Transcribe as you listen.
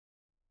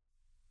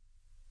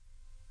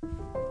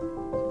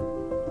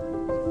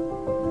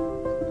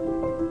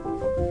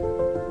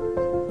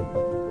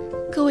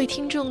各位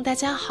听众大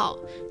家好，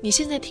你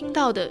现在听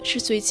到的是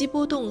随机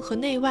波动和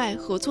内外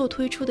合作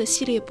推出的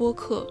系列播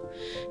客。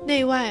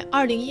内外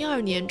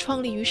2012年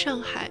创立于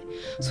上海，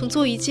从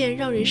做一件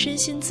让人身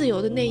心自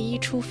由的内衣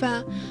出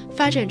发，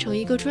发展成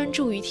一个专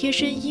注于贴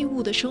身衣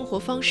物的生活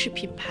方式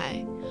品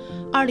牌。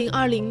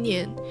2020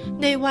年，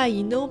内外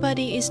以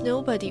Nobody is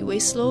Nobody 为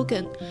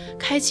slogan，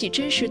 开启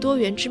真实多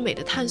元之美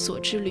的探索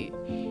之旅。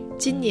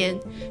今年，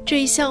这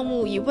一项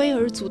目以微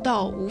而足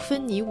道、无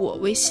分你我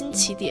为新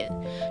起点，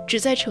旨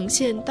在呈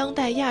现当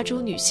代亚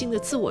洲女性的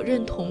自我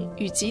认同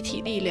与集体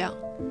力量。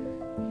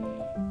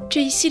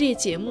这一系列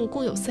节目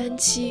共有3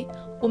期，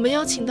我们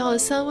邀请到了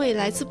3位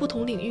来自不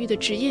同领域的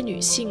职业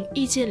女性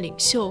意见领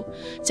袖，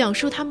讲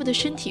述她们的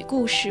身体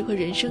故事和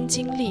人生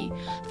经历，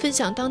分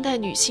享当代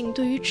女性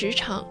对于职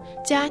场、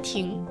家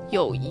庭、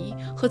友谊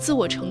和自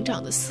我成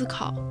长的思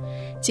考。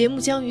节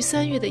目将于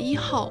3月1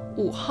号、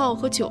5号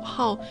和9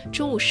号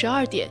中午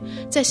12点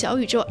在小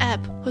宇宙 App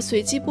和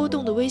随机波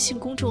动的微信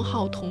公众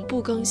号同步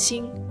更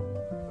新。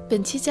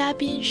本期嘉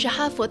宾是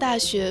哈佛大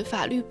学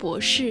法律博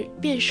士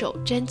辩手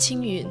詹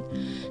青云。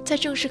在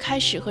正式开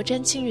始和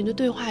詹青云的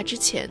对话之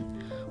前，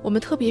我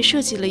们特别设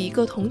计了一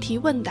个同题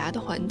问答的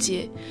环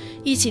节，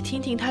一起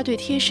听听他对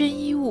贴身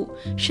衣物、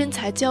身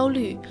材焦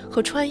虑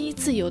和穿衣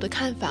自由的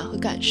看法和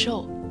感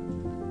受。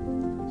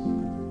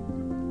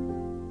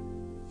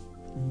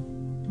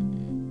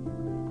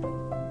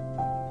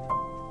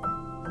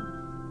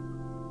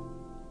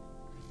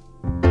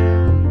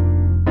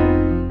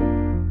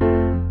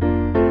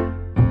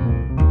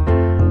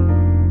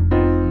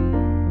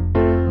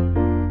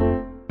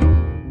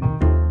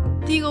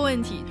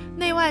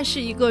内外是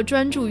一个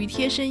专注于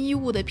贴身衣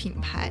物的品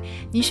牌，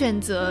你选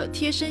择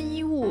贴身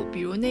衣物，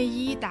比如内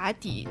衣、打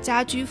底、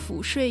家居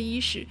服、睡衣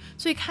时，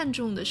最看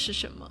重的是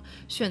什么？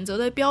选择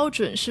的标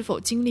准是否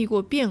经历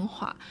过变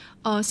化？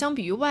相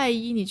比于外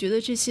衣，你觉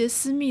得这些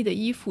私密的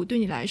衣服对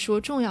你来说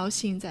重要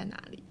性在哪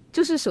里？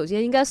就是首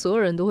先应该所有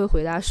人都会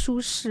回答舒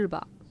适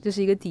吧，这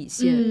是一个底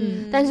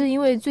线。但是因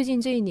为最近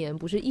这1年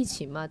不是疫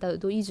情嘛，大家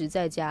都一直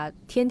在家，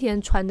天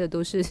天穿的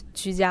都是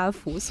居家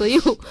服，所以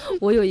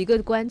我有一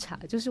个观察，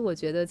就是我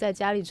觉得在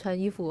家里穿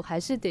衣服还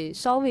是得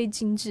稍微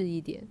精致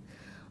一点。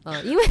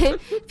因为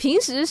平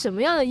时什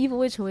么样的衣服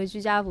会成为居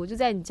家服？就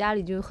在你家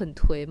里就很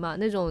颓嘛，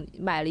那种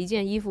买了一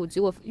件衣服，结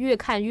果越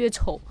看越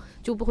丑，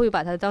就不会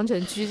把它当成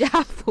居家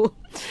服。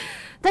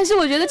但是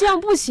我觉得这样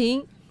不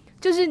行。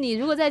就是你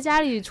如果在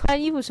家里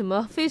穿衣服什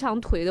么非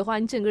常颓的话，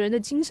你整个人的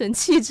精神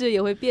气质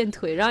也会变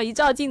颓，然后一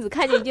照镜子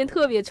看见一件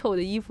特别丑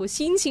的衣服，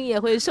心情也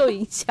会受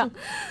影响。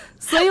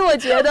所以我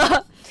觉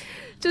得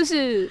就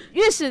是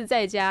越是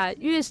在家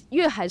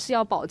越还是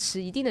要保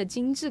持一定的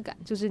精致感，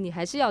就是你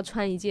还是要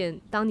穿一件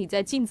当你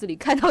在镜子里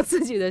看到自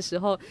己的时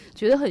候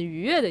觉得很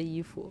愉悦的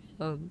衣服。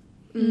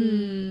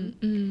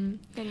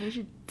感觉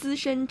是资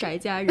深宅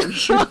家人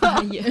士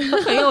发言，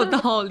很有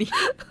道理。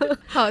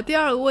好，第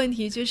2个问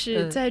题就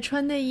是在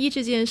穿内衣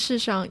这件事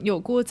上有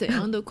过怎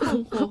样的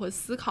困惑和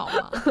思考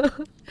吗？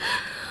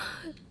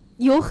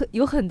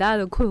有很大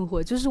的困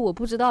惑，就是我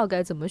不知道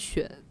该怎么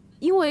选，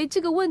因为这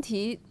个问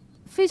题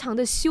非常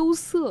的羞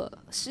涩，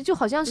就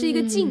好像是一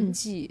个禁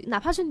忌，哪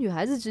怕是女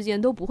孩子之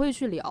间都不会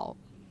去聊。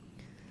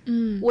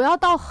我要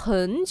到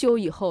很久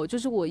以后，就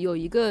是我有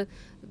一个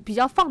比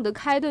较放得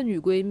开的女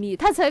闺蜜，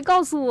她才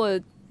告诉我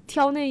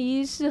挑内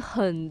衣是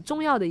很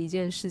重要的一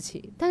件事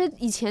情，但是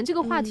以前这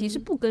个话题是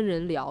不跟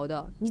人聊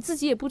的，你自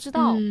己也不知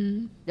道，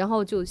然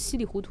后就稀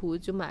里糊涂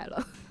就买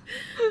了。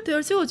对，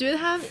而且我觉得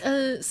它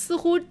似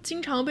乎经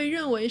常被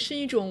认为是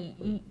一种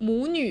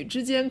母女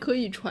之间可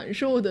以传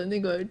授的那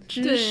个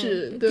知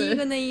识。对，第一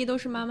个内衣都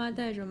是妈妈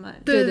带着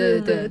买。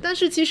对。但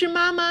是其实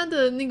妈妈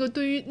的那个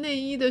对于内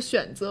衣的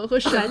选择和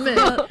审美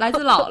来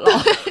自姥姥，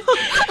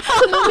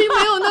可能并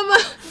没有那么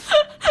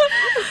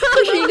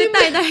这是一个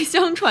代代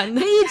相传的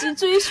一直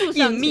追溯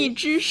隐秘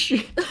知识。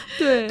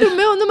对，就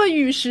没有那么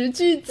与时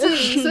俱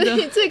进，所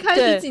以最开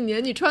始几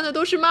年你穿的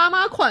都是妈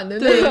妈款的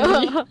内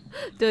衣。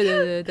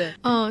对。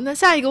那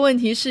下一个问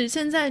题是，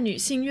现在女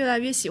性越来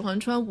越喜欢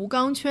穿无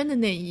钢圈的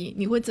内衣，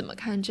你会怎么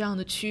看这样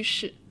的趋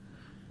势？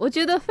我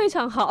觉得非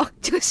常好，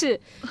就是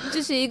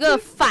这是一个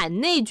反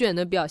内卷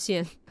的表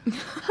现。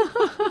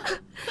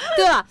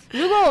对吧？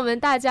如果我们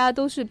大家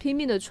都是拼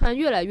命的穿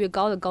越来越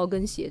高的高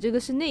跟鞋，这个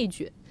是内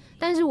卷，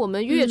但是我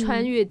们越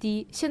穿越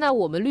低，现在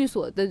我们律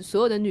所的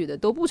所有的女的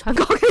都不穿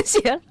高跟鞋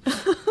了，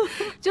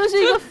就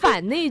是一个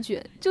反内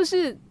卷，就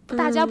是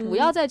大家不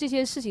要在这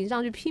些事情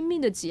上去拼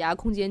命的挤压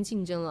空间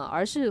竞争了，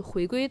而是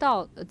回归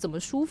到怎么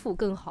舒服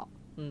更好。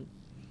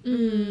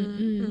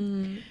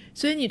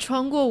所以你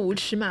穿过无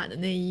尺码的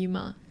内衣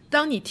吗？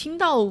当你听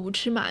到无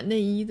尺码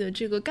内衣的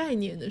这个概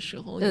念的时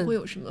候，你会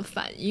有什么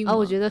反应吗？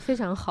我觉得非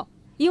常好，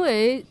因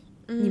为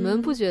你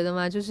们不觉得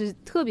吗？就是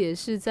特别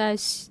是在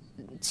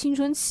青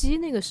春期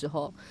那个时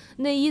候，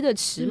内衣的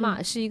尺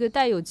码是一个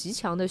带有极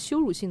强的羞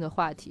辱性的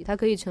话题，它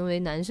可以成为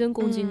男生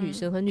攻击女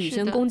生和女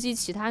生攻击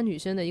其他女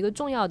生的一个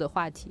重要的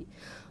话题，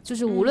就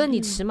是无论你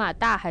尺码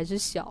大还是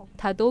小，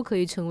它都可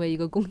以成为一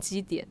个攻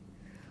击点。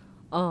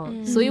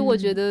所以我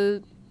觉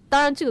得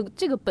当然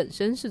这个本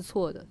身是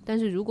错的，但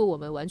是如果我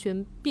们完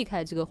全避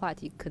开这个话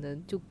题，可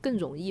能就更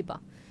容易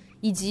吧。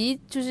以及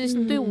就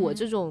是对我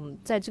这种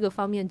在这个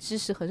方面知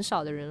识很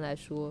少的人来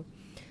说，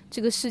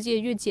这个世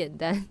界越简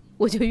单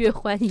我就越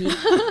欢迎。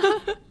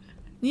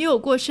你有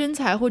过身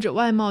材或者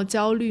外貌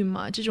焦虑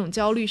吗？这种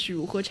焦虑是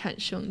如何产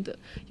生的？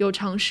有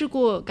尝试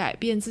过改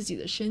变自己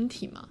的身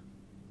体吗？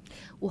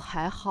我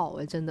还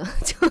好真的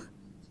就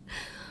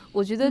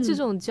我觉得这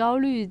种焦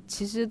虑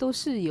其实都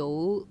是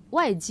由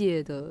外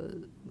界的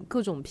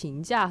各种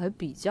评价和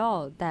比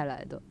较带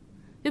来的。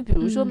就比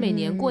如说每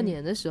年过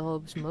年的时候，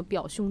什么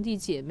表兄弟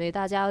姐妹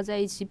大家要在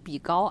一起比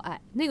高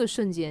矮，那个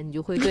瞬间你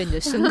就会对你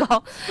的身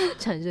高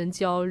产生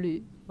焦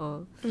虑。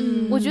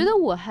我觉得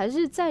我还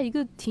是在一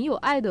个挺有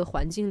爱的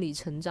环境里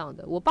成长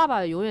的。我爸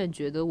爸永远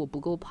觉得我不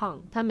够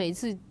胖，他每一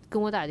次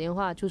跟我打电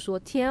话就说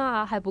天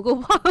啊还不够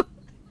胖。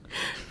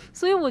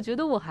所以我觉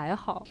得我还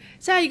好。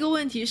下一个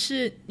问题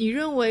是，你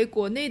认为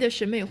国内的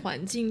审美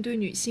环境对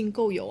女性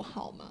够友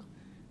好吗？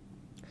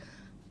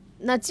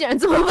那既然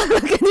这么问了，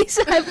肯定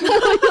是还不够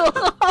友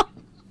好。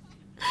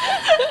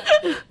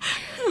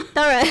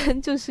当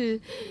然就是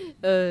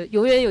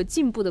永远有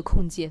进步的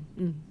空间。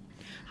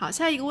好，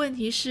下一个问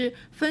题是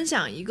分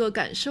享一个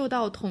感受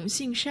到同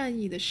性善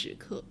意的时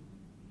刻。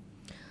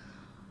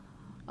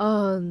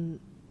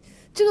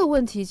这个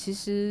问题其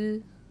实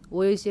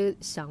我有一些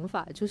想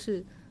法，就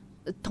是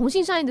同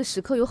性善意的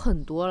时刻有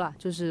很多啦，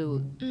就是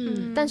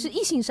但是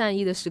异性善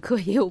意的时刻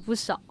也有不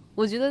少。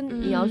我觉得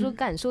你要说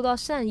感受到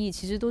善意，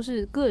其实都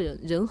是个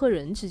人和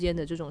人之间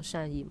的这种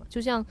善意嘛。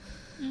就像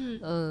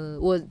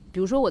我比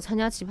如说我参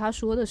加奇葩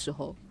说的时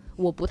候，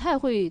我不太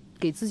会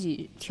给自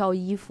己挑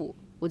衣服，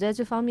我在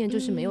这方面就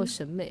是没有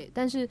审美。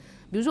但是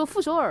比如说傅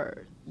首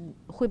尔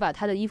会把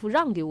他的衣服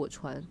让给我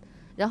穿，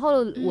然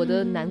后我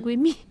的男闺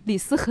蜜李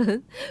思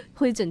恒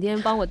会整天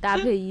帮我搭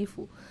配衣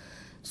服。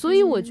所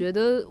以我觉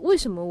得为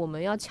什么我们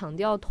要强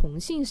调同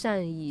性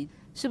善意，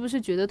是不是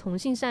觉得同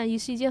性善意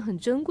是一件很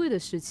珍贵的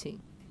事情？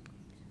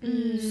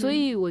所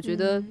以我觉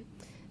得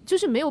就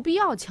是没有必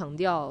要强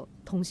调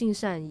同性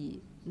善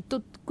意，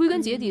都归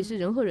根结底是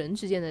人和人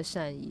之间的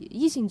善意，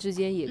异性之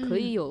间也可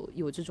以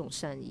有这种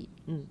善意。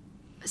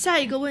下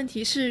一个问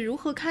题是如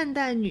何看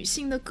待女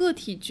性的个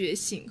体觉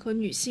醒和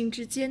女性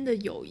之间的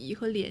友谊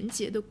和连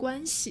结的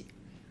关系？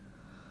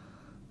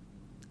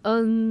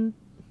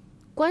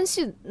关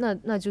系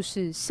那就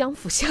是相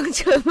辅相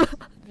成嘛。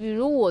比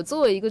如我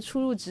作为一个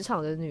初入职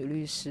场的女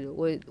律师，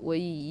我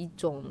以一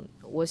种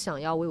我想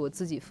要为我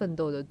自己奋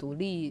斗的独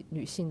立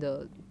女性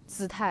的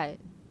姿态，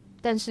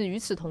但是与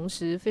此同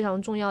时非常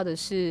重要的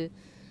是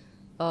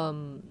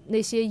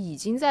那些已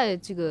经在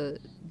这个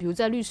比如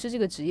在律师这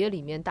个职业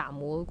里面打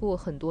磨过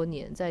很多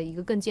年，在一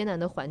个更艰难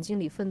的环境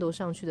里奋斗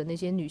上去的那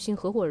些女性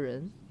合伙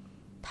人，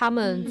她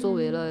们作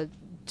为了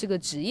这个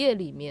职业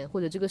里面或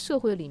者这个社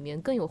会里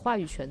面更有话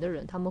语权的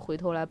人，他们回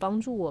头来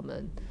帮助我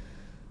们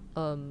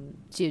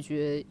解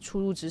决初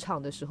入职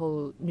场的时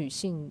候女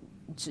性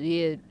职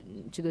业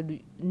这个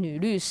女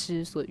律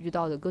师所遇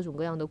到的各种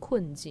各样的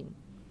困境。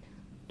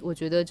我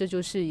觉得这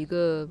就是一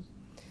个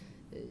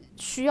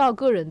需要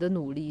个人的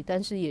努力，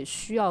但是也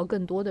需要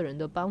更多的人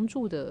的帮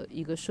助的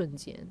一个瞬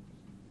间。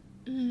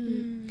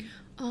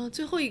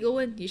最后一个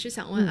问题是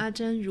想问阿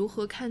珍如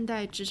何看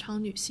待职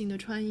场女性的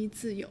穿衣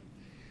自由？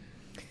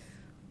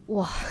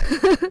哇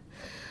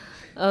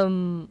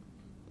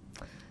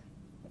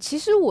其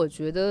实我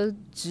觉得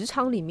职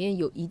场里面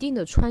有一定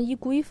的穿衣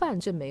规范，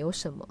这没有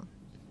什么。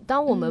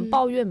当我们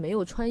抱怨没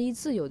有穿衣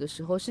自由的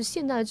时候，是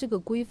现在这个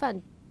规范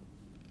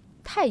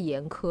太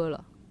严苛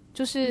了。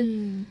就是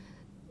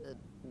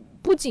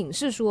不仅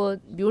是说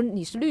比如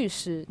你是律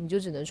师你就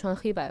只能穿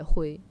黑白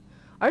灰，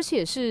而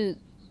且是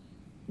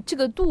这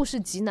个度是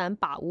极难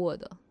把握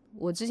的。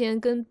我之前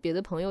跟别的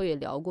朋友也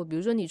聊过，比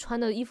如说你穿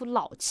的衣服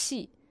老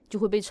气就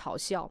会被嘲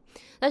笑，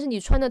但是你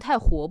穿的太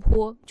活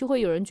泼就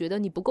会有人觉得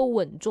你不够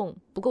稳重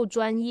不够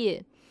专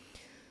业。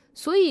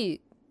所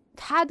以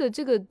他的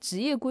这个职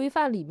业规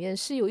范里面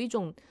是有一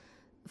种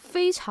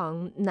非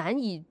常难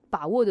以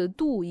把握的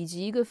度，以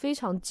及一个非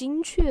常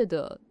精确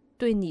的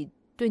对你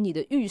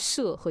的预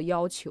设和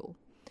要求。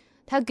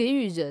他给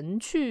予人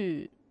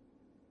去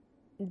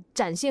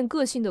展现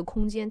个性的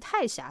空间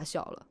太狭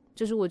小了，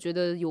这是我觉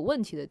得有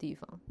问题的地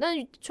方。那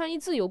穿衣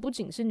自由不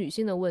仅是女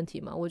性的问题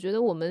嘛，我觉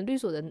得我们律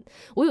所的，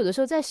我有的时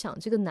候在想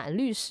这个男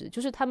律师，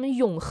就是他们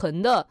永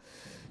恒的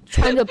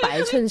穿着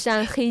白衬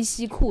衫黑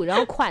西裤，然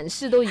后款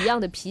式都一样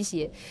的皮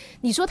鞋，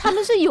你说他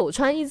们是有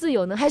穿衣自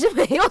由呢还是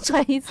没有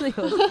穿衣自由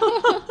呢？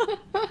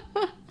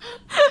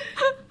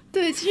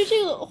对，其实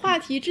这个话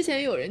题之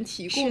前有人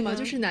提过嘛，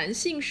就是男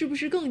性是不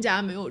是更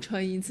加没有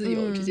穿衣自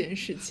由这件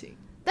事情。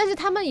但是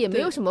他们也没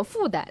有什么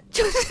负担，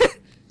就是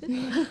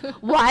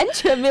完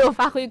全没有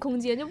发挥空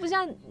间，就不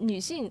像女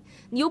性，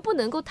你又不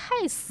能够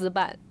太死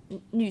板。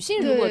女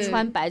性如果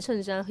穿白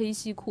衬衫黑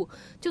西裤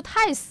就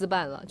太死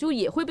板了，就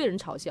也会被人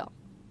嘲笑，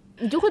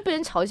你就会被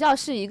人嘲笑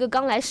是一个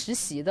刚来实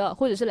习的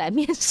或者是来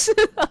面试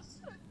的。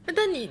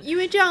但你因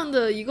为这样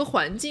的一个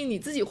环境你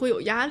自己会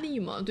有压力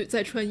吗？对，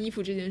在穿衣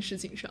服这件事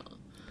情上。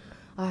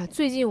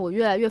最近我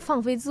越来越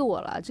放飞自我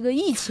了，这个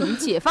疫情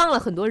解放了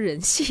很多人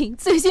性，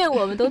最近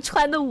我们都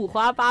穿得五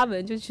花八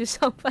门就去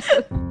上班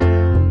了。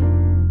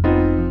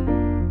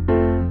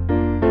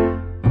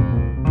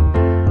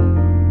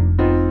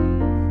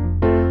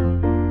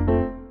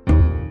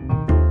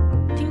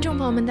听众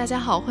朋友们大家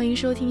好，欢迎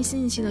收听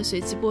新一期的随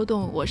机波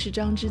动，我是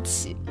张之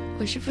琪，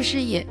我是傅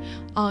诗野。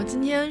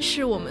今天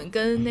是我们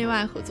跟内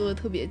外合作的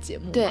特别节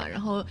目嘛，对，然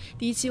后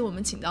第一期我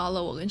们请到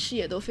了我跟诗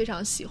野都非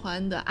常喜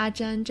欢的阿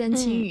詹詹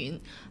青云。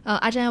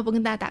阿詹要不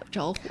跟大家打个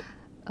招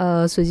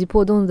呼？随机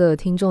波动的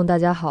听众大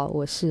家好，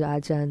我是阿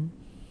詹。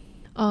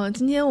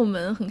今天我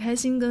们很开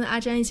心跟阿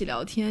詹一起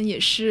聊天，也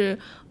是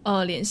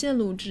连线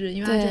录制，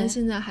因为阿詹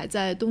现在还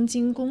在东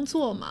京工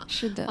作嘛。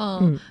是的。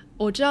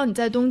我知道你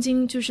在东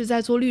京就是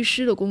在做律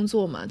师的工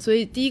作嘛，所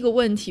以第一个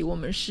问题我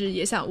们是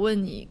也想问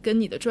你跟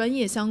你的专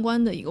业相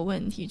关的一个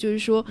问题，就是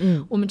说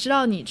我们知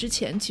道你之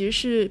前其实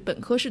是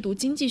本科是读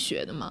经济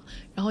学的嘛，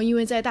然后因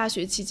为在大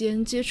学期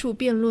间接触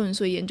辩论，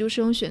所以研究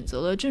生选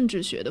择了政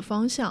治学的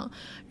方向，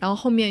然后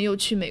后面又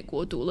去美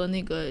国读了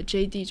那个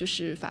JD 就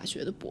是法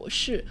学的博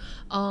士。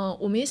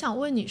我们也想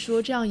问你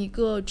说这样一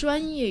个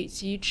专业以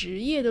及职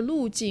业的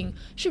路径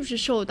是不是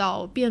受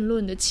到辩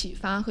论的启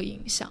发和影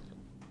响？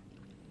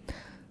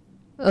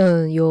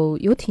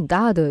有挺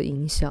大的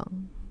影响。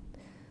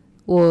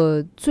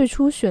我最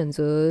初选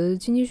择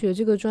经济学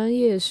这个专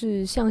业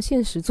是向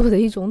现实做的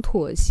一种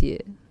妥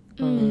协。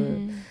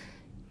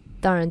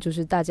当然就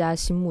是大家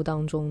心目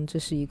当中这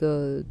是一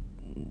个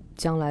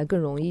将来更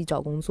容易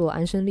找工作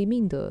安身立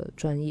命的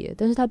专业，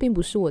但是它并不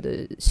是我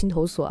的心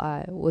头所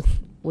爱。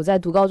我在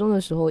读高中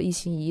的时候一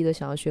心一意的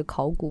想要学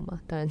考古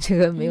嘛，当然这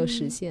个没有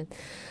实现。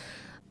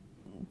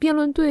辩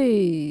论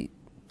队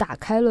打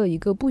开了一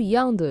个不一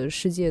样的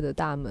世界的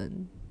大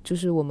门，就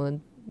是我们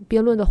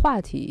辩论的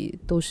话题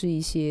都是一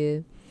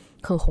些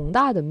很宏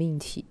大的命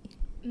题。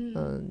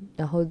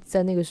然后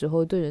在那个时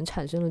候对人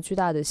产生了巨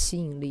大的吸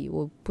引力。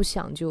我不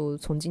想就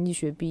从经济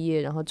学毕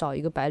业，然后找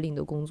一个白领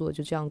的工作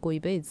就这样过一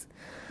辈子。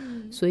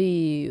所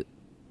以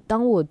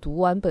当我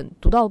读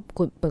到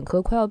本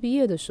科快要毕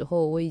业的时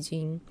候，我已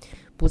经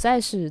不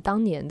再是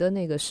当年的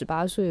那个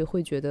18岁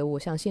会觉得我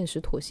向现实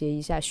妥协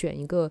一下，选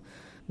一个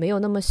没有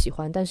那么喜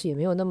欢但是也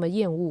没有那么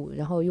厌恶，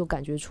然后又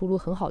感觉出路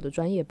很好的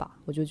专业吧。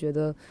我就觉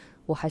得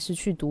我还是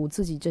去读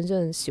自己真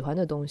正喜欢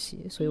的东西，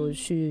所以我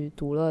去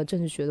读了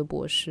政治学的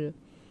博士。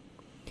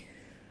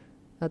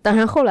当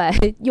然后来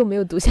又没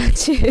有读下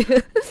去。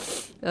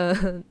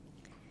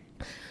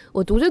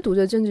我读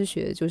着政治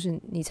学，就是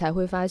你才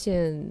会发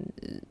现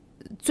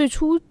最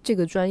初这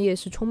个专业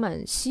是充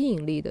满吸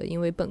引力的，因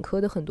为本科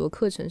的很多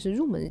课程是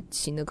入门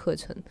型的课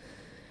程。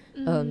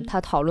他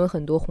讨论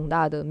很多宏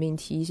大的命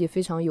题，一些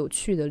非常有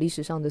趣的历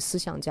史上的思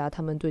想家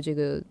他们对这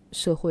个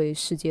社会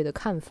世界的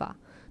看法。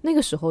那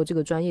个时候这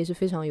个专业是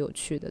非常有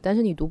趣的，但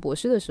是你读博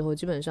士的时候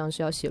基本上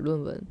是要写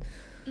论文。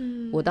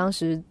我当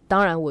时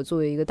当然我作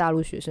为一个大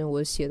陆学生，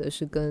我写的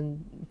是跟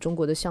中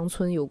国的乡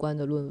村有关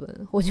的论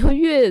文，我就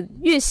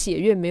越写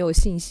越没有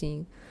信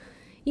心，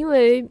因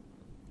为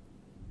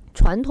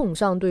传统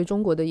上对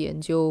中国的研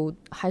究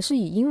还是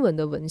以英文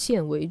的文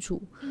献为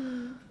主。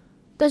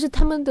但是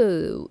他们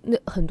的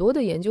很多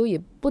的研究也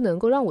不能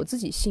够让我自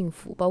己信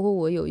服，包括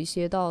我有一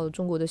些到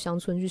中国的乡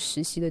村去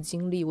实习的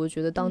经历，我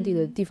觉得当地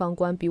的地方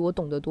官比我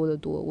懂得多得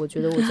多。我觉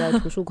得我在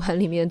图书馆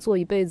里面做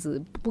一辈子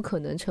不可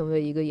能成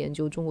为一个研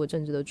究中国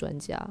政治的专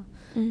家。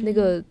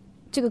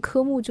这个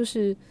科目就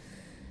是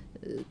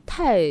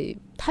太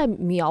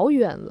渺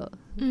远了。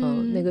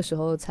那个时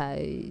候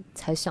才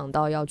想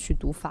到要去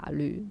读法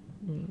律。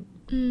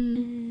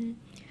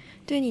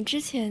对，你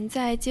之前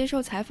在接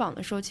受采访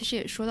的时候其实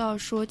也说到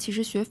说，其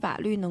实学法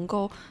律能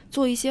够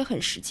做一些很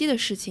实际的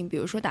事情，比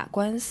如说打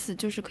官司，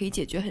就是可以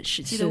解决很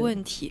实际的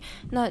问题。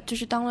那就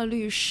是当了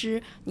律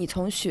师，你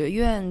从学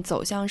院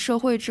走向社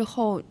会之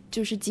后，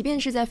就是即便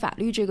是在法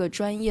律这个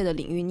专业的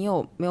领域，你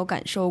有没有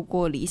感受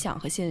过理想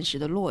和现实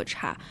的落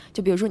差？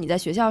就比如说你在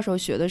学校的时候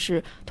学的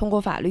是通过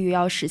法律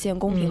要实现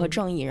公平和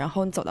正义，然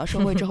后你走到社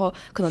会之后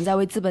可能在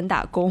为资本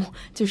打工，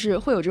就是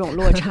会有这种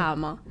落差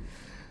吗？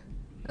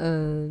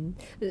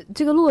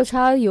这个落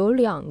差有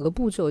2个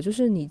步骤，就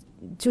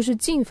是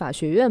进法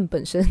学院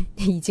本身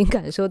已经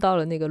感受到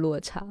了那个落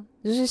差。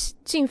就是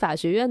进法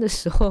学院的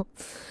时候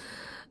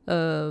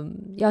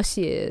要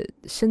写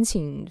申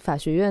请法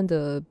学院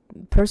的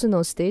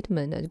personal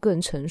statement 个人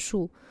陈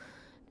述，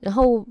然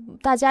后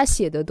大家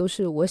写的都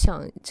是我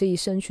想这一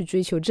生去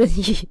追求正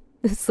义，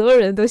所有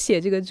人都写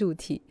这个主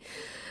题。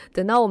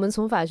等到我们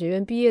从法学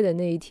院毕业的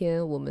那一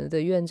天，我们的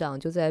院长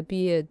就在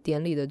毕业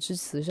典礼的致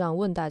辞上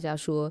问大家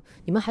说，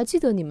你们还记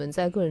得你们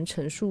在个人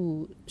陈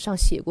述上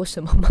写过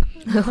什么吗？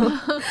然后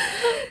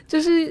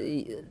就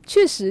是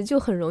确实就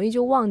很容易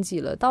就忘记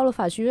了。到了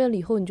法学院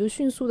以后，你就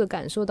迅速的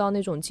感受到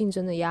那种竞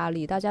争的压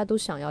力，大家都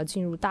想要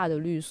进入大的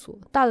律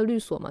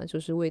所嘛，就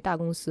是为大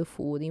公司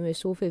服务的，因为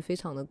收费非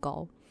常的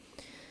高。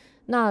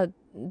那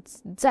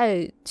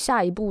在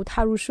下一步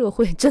踏入社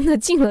会，真的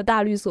进了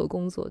大律所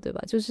工作，对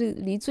吧？就是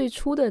离最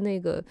初的那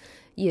个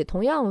也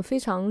同样非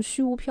常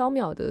虚无缥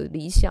缈的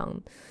理想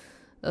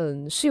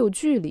是有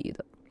距离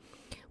的。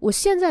我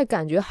现在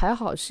感觉还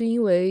好，是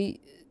因为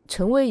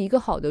成为一个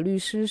好的律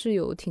师是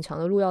有挺长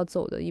的路要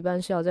走的，一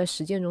般是要在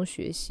实践中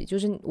学习。就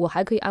是我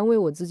还可以安慰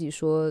我自己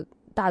说，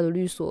大的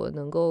律所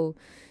能够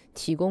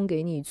提供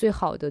给你最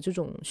好的这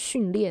种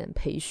训练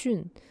培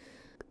训。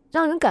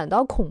让人感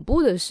到恐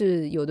怖的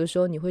是，有的时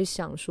候你会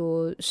想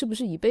说，是不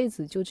是一辈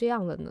子就这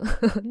样了呢？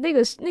那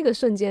个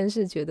瞬间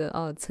是觉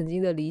得曾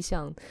经的理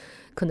想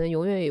可能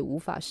永远也无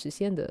法实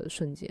现的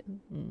瞬间。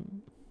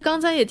刚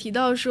才也提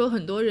到说，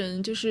很多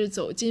人就是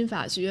走进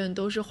法学院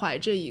都是怀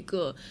着一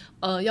个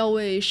要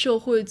为社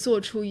会做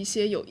出一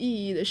些有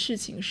意义的事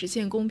情，实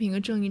现公平和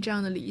正义这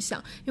样的理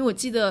想。因为我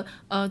记得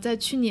在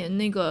去年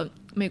那个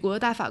美国的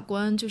大法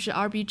官就是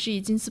RBG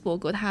金斯伯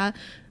格他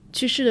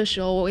去世的时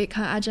候，我也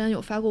看阿詹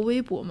有发过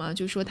微博嘛，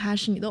就说他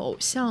是你的偶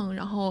像。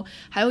然后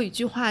还有一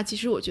句话，其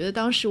实我觉得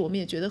当时我们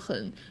也觉得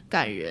很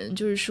感人，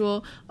就是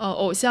说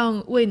偶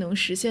像未能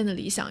实现的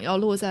理想要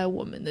落在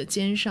我们的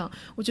肩上。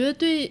我觉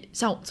得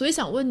所以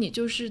想问你，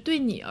就是对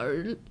你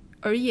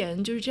而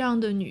言，就是这样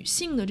的女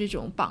性的这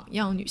种榜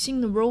样，女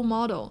性的 role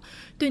model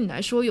对你来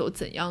说有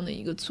怎样的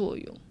一个作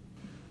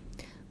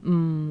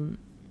用？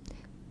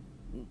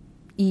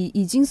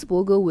以金斯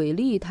伯格为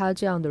例，他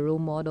这样的 role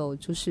model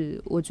就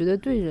是我觉得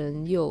对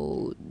人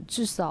有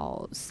至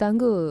少3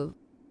个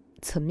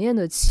层面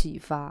的启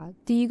发。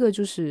第一个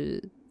就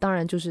是当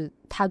然就是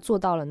他做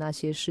到了那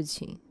些事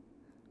情，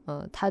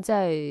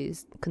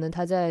可能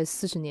他在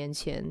40年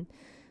前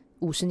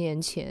50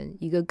年前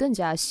一个更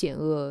加险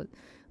恶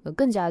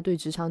更加对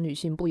职场女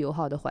性不友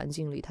好的环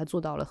境里，他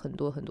做到了很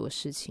多很多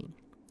事情，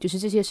就是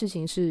这些事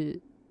情是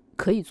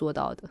可以做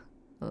到的。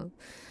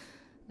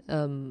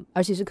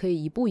而且是可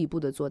以一步一步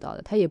的做到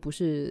的。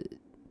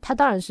他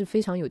当然是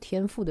非常有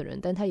天赋的人，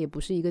但他也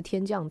不是一个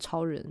天降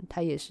超人，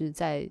他也是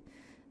在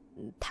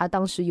他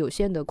当时有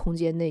限的空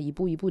间内一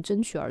步一步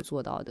争取而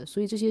做到的，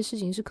所以这些事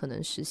情是可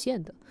能实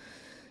现的。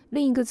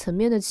另一个层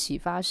面的启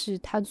发是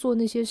他做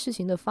那些事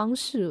情的方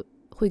式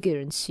会给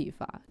人启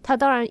发。他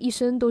当然一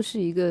生都是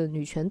一个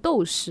女权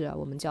斗士啊，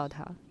我们叫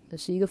他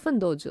是一个奋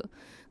斗者，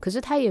可是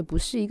他也不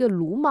是一个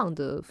鲁莽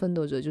的奋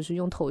斗者，就是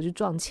用头去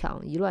撞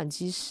墙以卵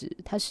击石。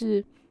他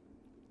是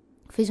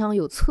非常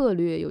有策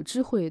略有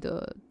智慧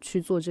的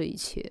去做这一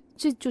切，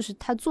这就是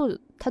他做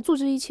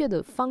这一切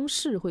的方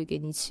式会给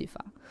你启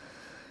发。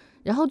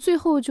然后最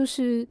后就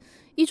是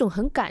一种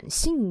很感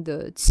性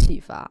的启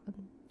发，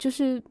就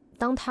是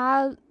当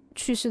他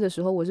去世的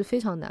时候，我是非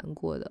常难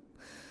过的。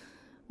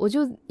我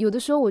就有的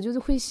时候我就是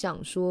会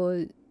想说，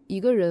一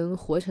个人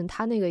活成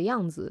他那个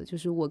样子，就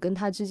是我跟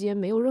他之间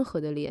没有任何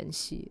的联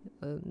系，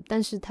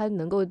但是他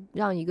能够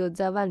让一个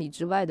在万里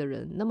之外的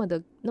人那么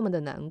的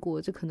难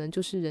过，这可能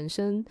就是人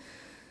生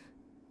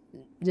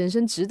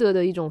值得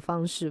的一种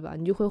方式吧。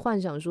你就会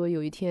幻想说，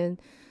有一天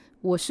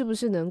我是不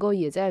是能够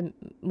也在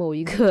某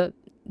一个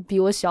比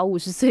我小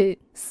50岁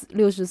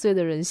60岁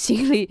的人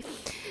心里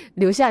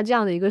留下这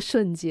样的一个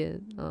瞬间。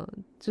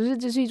就是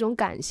这是一种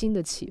感性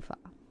的启发。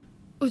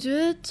我觉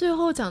得最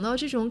后讲到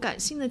这种感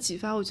性的启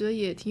发，我觉得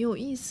也挺有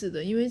意思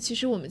的。因为其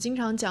实我们经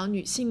常讲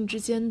女性之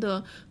间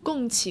的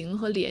共情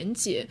和连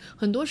结，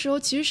很多时候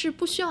其实是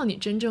不需要你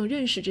真正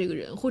认识这个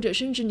人，或者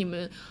甚至你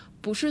们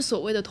不是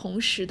所谓的同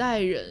时代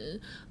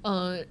人，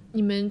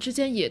你们之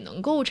间也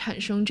能够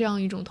产生这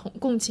样一种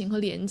共情和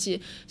连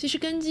结。其实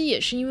根基也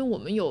是因为我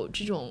们有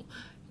这种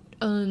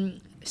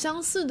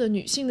相似的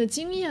女性的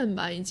经验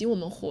吧，以及我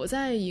们活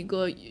在一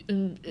个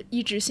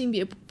一直性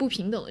别不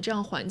平等的这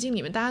样环境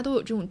里面，大家都有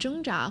这种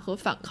挣扎和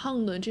反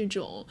抗的这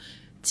种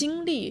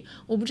经历。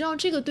我不知道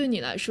这个对你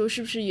来说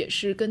是不是也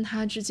是跟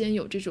他之间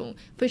有这种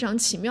非常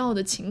奇妙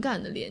的情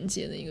感的连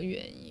接的一个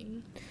原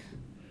因。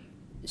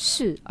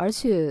是，而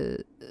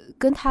且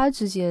跟他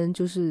之间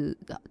就是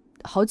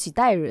好几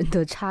代人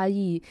的差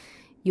异，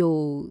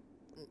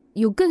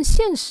有更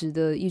现实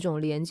的一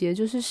种连接，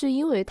是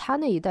因为他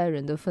那一代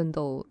人的奋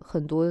斗，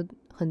很多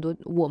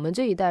我们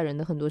这一代人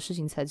的很多事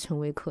情才成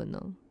为可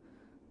能，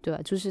对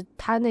吧？就是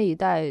他那一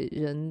代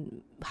人，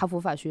哈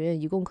佛法学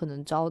院一共可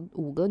能招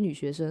5个女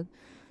学生，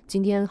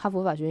今天哈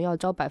佛法学院要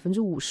招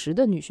50%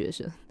的女学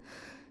生，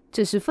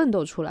这是奋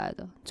斗出来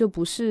的，这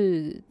不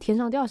是天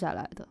上掉下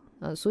来的。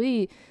所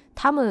以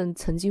他们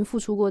曾经付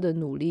出过的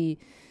努力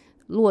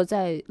落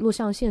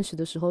向现实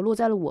的时候，落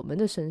在了我们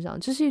的身上，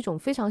这是一种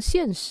非常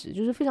现实，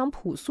就是非常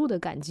朴素的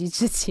感激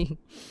之情。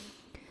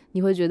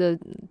你会觉得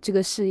这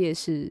个事业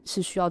是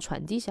需要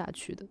传递下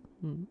去的。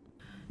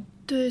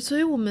对，所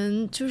以我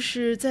们就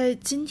是在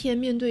今天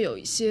面对有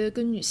一些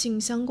跟女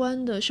性相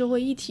关的社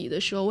会议题的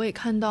时候，我也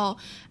看到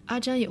阿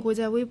詹也会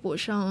在微博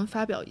上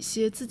发表一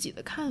些自己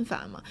的看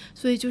法嘛。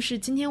所以就是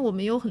今天我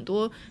们有很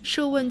多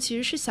设问，其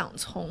实是想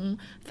从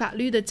法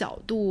律的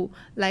角度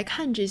来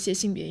看这些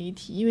性别议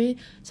题。因为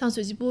像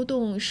随机波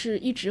动是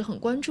一直很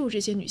关注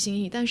这些女性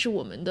议题，但是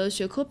我们的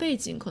学科背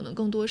景可能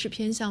更多是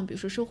偏向比如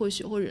说社会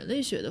学或人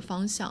类学的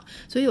方向，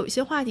所以有一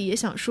些话题也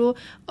想说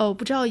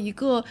不知道一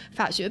个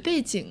法学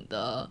背景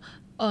的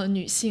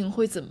女性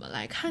会怎么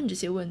来看这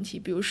些问题。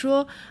比如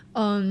说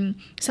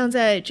像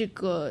在这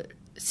个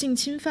性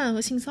侵犯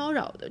和性骚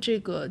扰的这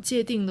个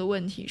界定的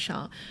问题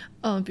上，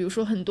比如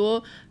说很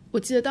多我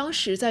记得当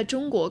时在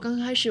中国刚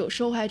开始有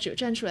受害者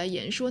站出来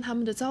言说他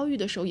们的遭遇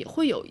的时候，也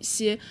会有一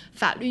些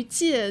法律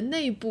界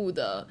内部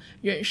的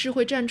人士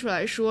会站出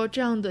来说，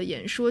这样的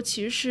言说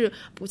其实是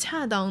不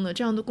恰当的，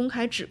这样的公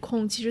开指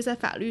控其实在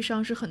法律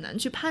上是很难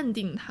去判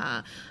定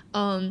它。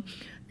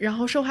然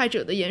后受害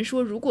者的言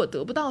说如果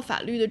得不到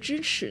法律的支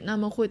持，那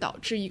么会导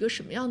致一个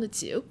什么样的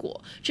结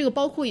果，这个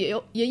包括也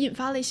引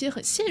发了一些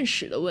很现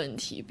实的问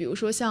题，比如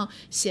说像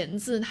弦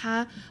子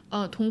他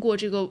通过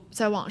这个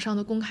在网上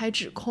的公开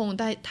指控，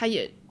但他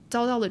也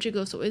遭到了这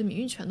个所谓的名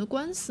誉权的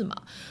官司嘛。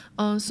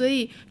所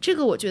以这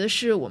个我觉得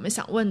是我们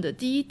想问的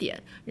第一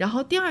点。然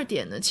后第二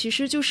点呢，其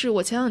实就是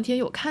我前两天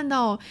有看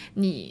到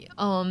你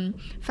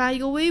发一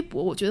个微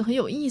博，我觉得很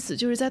有意思，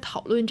就是在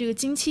讨论这个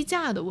经期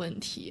假的问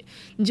题。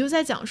你就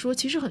在讲说，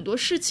其实很多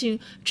事情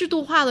制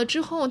度化了之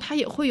后它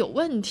也会有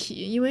问题，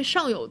因为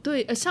上有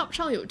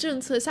政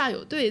策下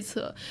有对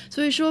策。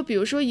所以说比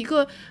如说一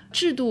个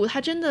制度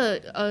它真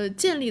的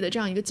建立了这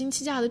样一个经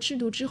期假的制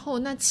度之后，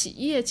那企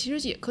业其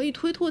实也可以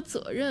推脱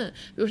责任，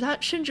比如说它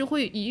甚至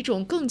会以一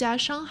种更加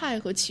伤害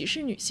和歧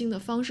视女性的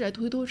方式来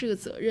推脱这个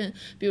责任，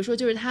比如说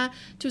就是他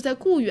就在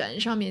雇员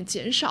上面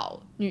减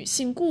少女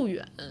性雇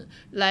员，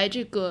来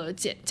这个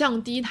降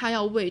低他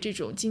要为这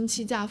种经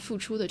期假付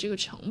出的这个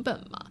成本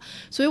嘛。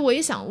所以我也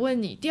想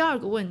问你第二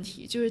个问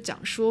题，就是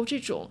讲说这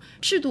种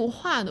制度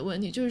化的问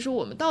题，就是说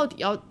我们到底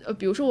要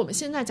比如说我们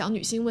现在讲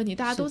女性问题，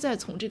大家都在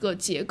从这个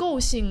结构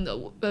性的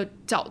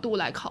角度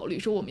来考虑，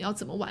说我们要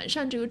怎么完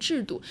善这个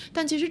制度，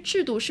但其实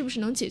制度是不是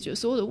能解决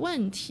所有的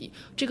问题，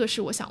这个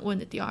是我想问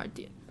的第二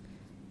点。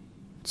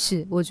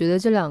是，我觉得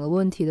这两个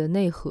问题的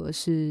内核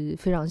是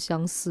非常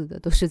相似的，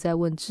都是在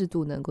问制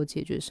度能够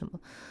解决什么。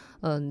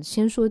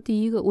先说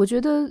第一个，我觉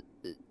得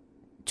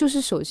就是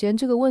首先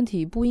这个问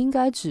题不应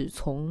该只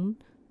从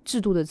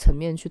制度的层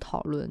面去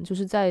讨论，就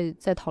是在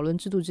讨论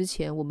制度之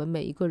前，我们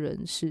每一个人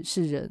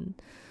是人。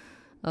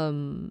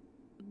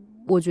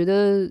我觉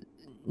得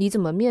你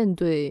怎么面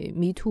对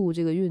Me Too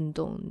这个运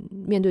动，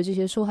面对这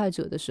些受害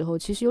者的时候，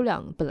其实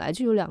本来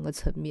就有两个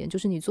层面，就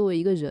是你作为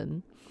一个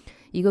人，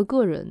一个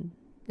个人，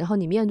然后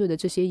你面对的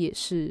这些也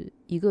是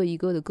一个一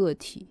个的个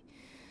体。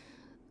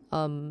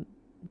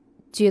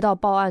接到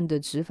报案的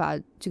执法，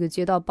这个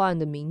接到报案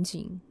的民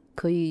警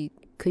可以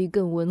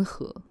更温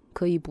和，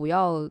可以不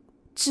要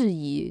质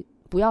疑，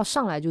不要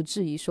上来就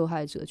质疑受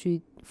害者，去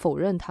否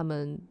认他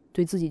们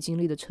对自己经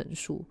历的陈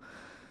述。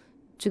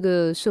这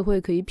个社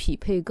会可以匹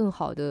配更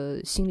好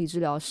的心理治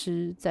疗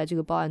师，在这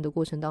个报案的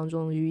过程当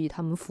中予以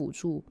他们辅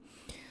助。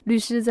律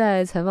师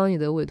在采访你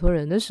的委托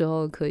人的时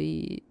候，可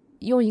以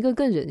用一个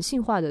更人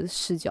性化的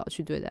视角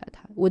去对待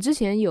他。我之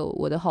前有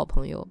我的好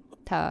朋友，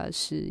他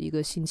是一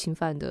个性侵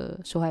犯的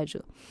受害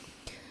者，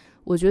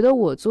我觉得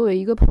我作为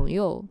一个朋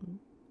友，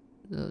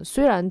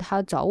虽然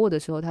他找我的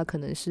时候，他可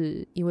能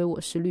是因为我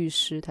是律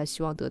师，他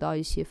希望得到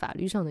一些法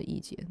律上的意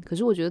见，可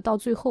是我觉得到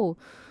最后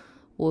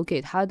我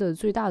给他的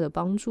最大的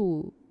帮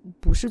助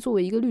不是作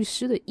为一个律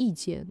师的意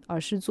见，而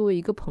是作为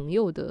一个朋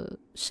友的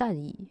善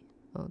意。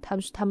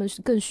他们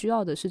是更需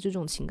要的是这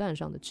种情感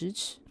上的支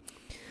持。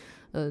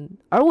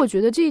而我觉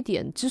得这一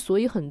点之所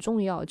以很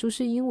重要，就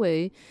是因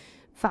为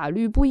法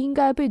律不应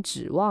该被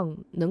指望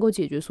能够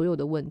解决所有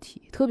的问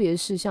题，特别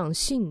是像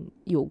性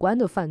有关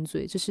的犯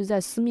罪，这是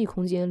在私密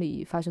空间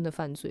里发生的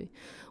犯罪。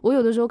我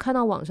有的时候看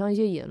到网上一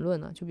些言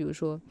论就比如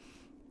说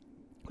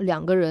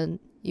两个人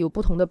有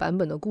不同的版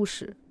本的故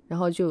事，然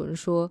后就有人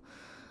说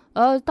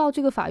到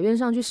这个法院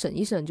上去审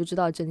一审就知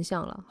道真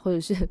相了，或者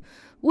是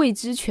未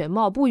知全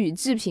貌不予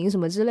置评什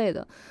么之类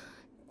的。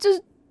这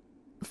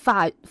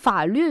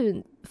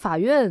法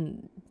院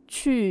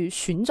去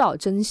寻找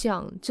真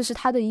相，这是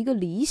他的一个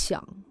理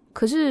想，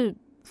可是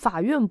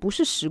法院不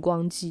是时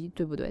光机，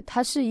对不对？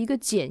它是一个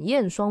检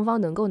验双方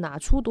能够拿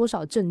出多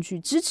少证据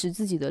支持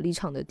自己的立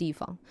场的地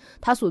方。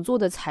他所做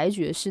的裁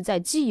决是在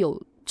既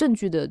有证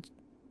据的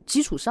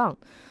基础上，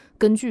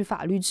根据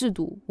法律制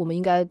度我们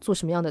应该做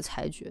什么样的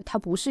裁决。它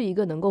不是一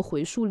个能够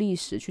回溯历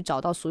史去找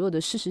到所有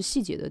的事实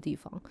细节的地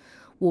方。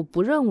我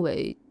不认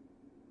为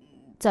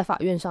在法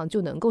院上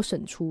就能够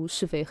审出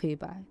是非黑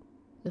白，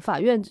法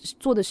院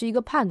做的是一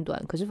个判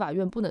断，可是法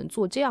院不能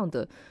做这样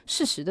的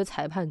事实的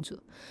裁判者。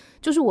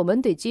就是我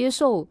们得接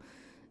受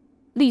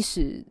历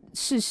史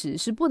事实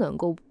是不能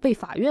够被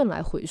法院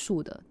来回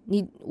溯的，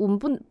我们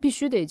必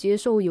须得接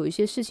受有一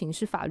些事情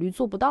是法律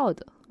做不到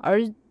的，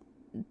而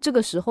这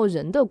个时候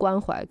人的关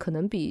怀可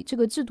能比这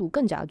个制度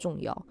更加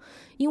重要。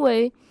因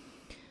为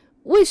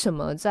为什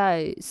么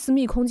在私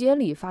密空间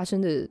里发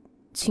生的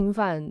侵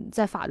犯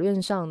在法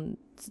律上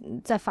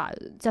在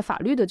法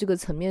律的这个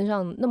层面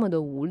上那么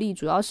的无力，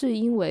主要是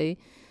因为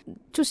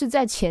就是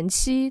在前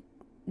期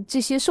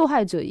这些受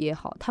害者也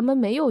好，他们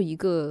没有一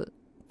个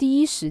第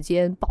一时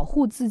间保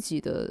护自己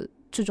的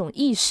这种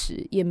意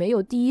识，也没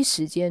有第一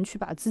时间去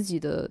把自己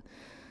的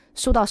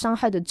受到伤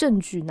害的证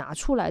据拿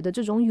出来的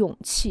这种勇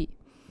气。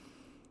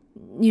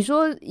你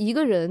说一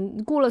个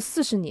人过了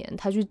40年，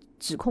他去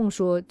指控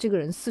说这个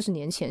人40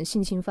年前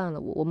性侵犯了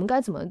我们该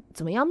怎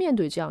么样面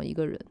对这样一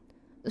个人？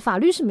法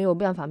律是没有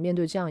办法面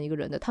对这样一个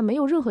人的，他没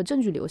有任何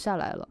证据留下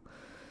来了。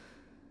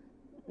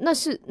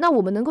那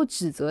我们能够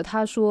指责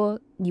他说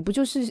你不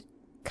就是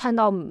看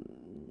到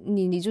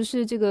你就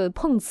是这个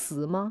碰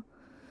瓷吗？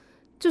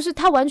就是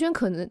他完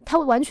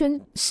全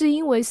是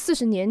因为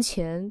40年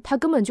前他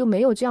根本就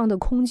没有这样的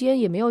空间，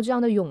也没有这样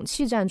的勇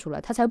气站出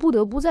来，他才不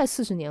得不在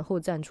40年后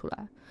站出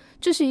来。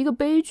这是一个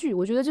悲剧，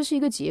我觉得这是一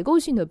个结构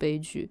性的悲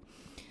剧，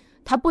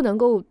他不能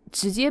够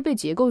直接被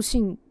结构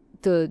性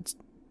的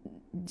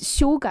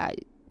修改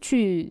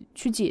去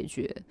解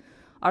决，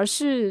而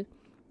是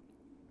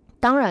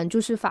当然就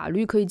是法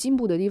律可以进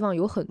步的地方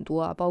有很多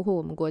啊，包括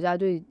我们国家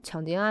对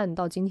强奸案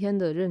到今天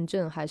的认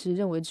证还是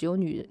认为只有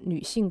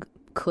女性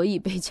可以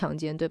被强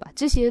奸，对吧？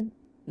这些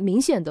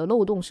明显的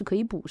漏洞是可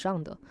以补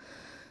上的，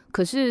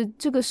可是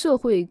这个社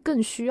会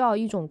更需要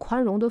一种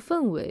宽容的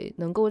氛围，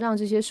能够让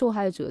这些受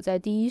害者在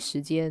第一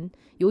时间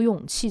有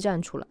勇气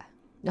站出来，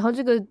然后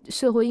这个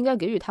社会应该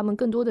给予他们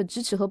更多的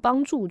支持和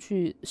帮助，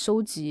去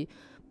收集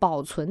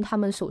保存他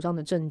们手上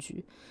的证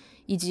据，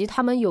以及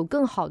他们有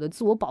更好的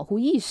自我保护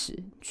意识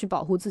去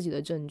保护自己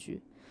的证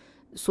据。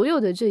所有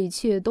的这一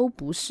切都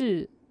不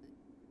是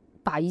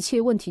把一切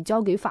问题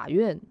交给法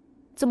院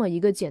这么一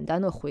个简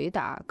单的回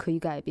答可以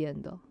改变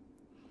的。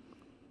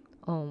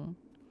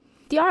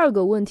第二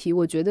个问题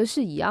我觉得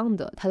是一样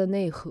的，它的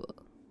内核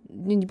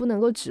你不能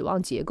够指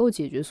望结构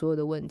解决所有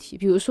的问题。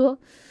比如说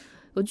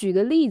我举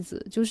个例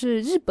子，就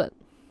是日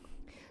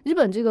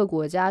本这个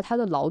国家，它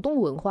的劳动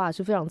文化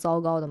是非常糟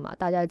糕的嘛，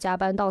大家加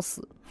班到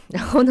死。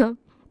然后呢，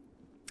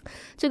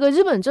这个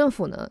日本政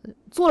府呢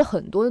做了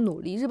很多的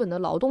努力，日本的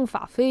劳动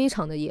法非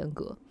常的严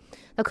格，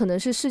那可能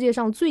是世界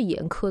上最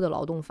严苛的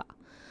劳动法，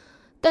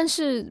但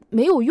是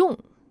没有用。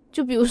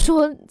就比如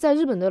说在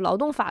日本的劳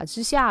动法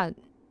之下，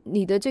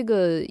你的这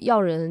个要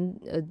人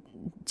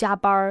加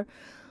班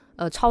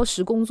超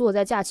时工作，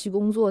在假期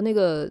工作，那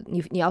个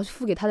你要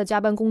付给他的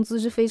加班工资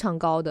是非常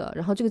高的，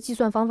然后这个计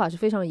算方法是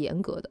非常严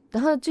格的。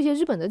然后这些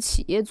日本的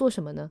企业做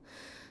什么呢？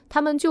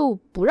他们就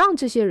不让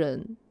这些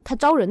人，他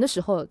招人的时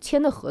候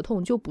签的合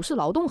同就不是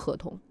劳动合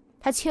同，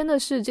他签的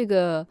是这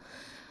个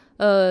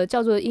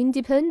叫做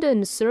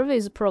Independent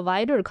Service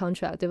Provider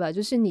Contract， 对吧？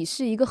就是你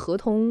是一个合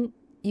同，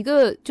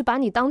就把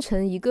你当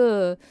成一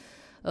个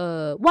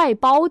外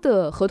包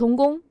的合同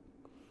工。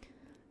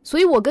所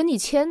以我跟你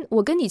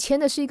签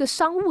的是一个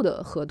商务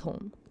的合同，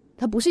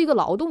它不是一个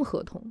劳动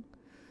合同。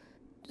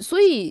所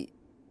以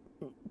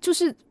就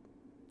是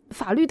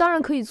法律当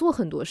然可以做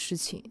很多事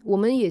情，我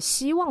们也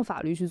希望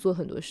法律去做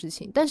很多事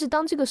情，但是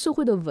当这个社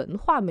会的文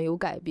化没有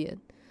改变，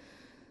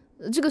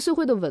这个社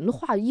会的文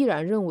化依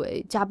然认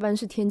为加班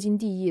是天经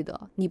地义的，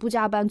你不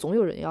加班总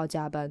有人要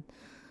加班，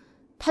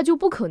他就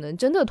不可能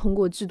真的通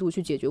过制度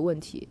去解决问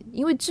题，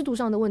因为制度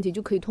上的问题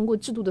就可以通过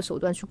制度的手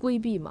段去规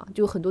避嘛，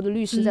就很多的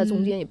律师在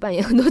中间也扮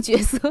演很多角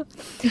色，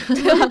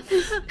对吧？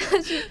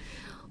但是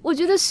我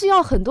觉得是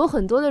要很多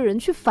很多的人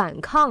去反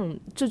抗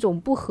这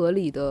种不合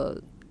理的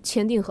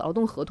签订劳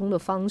动合同的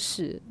方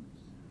式，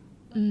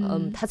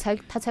他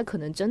才可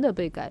能真的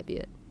被改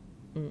变。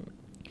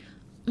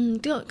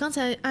刚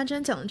才阿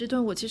詹讲的这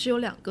段，我其实有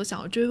2个想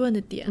要追问的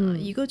点啊。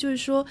一个就是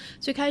说，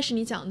最开始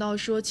你讲到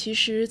说，其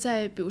实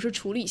在比如说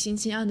处理性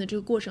侵案的这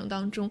个过程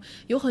当中，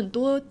有很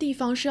多地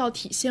方是要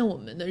体现我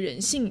们的人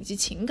性以及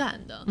情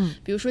感的。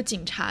比如说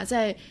警察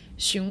在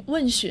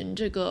问询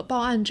这个报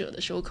案者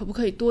的时候，可不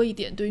可以多一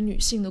点对于女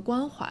性的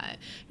关怀？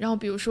然后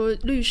比如说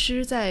律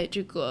师在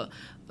这个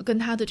跟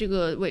他的这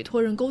个委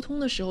托人沟通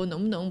的时候，能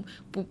不能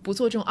不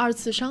做这种2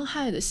次伤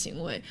害的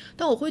行为？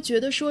但我会觉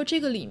得说，这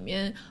个里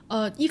面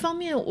一方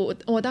面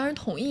我当然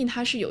同意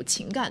它是有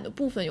情感的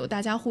部分，有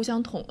大家互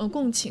相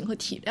共情和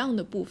体谅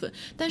的部分，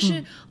但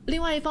是另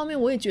外一方面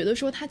我也觉得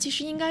说，它其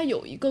实应该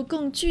有一个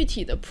更具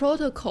体的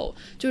protocol，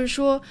 就是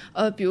说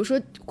比如说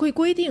会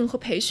规定和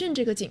培训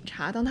这个警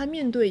察，当他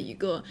面对一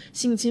个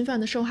性侵犯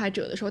的受害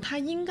者的时候，他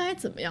应该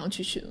怎么样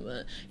去询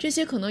问。这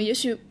些可能也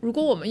许如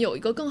果我们有一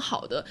个更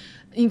好的，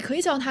你可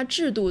以叫它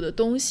制度的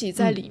东西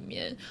在里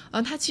面，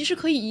它其实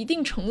可以一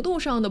定程度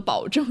上的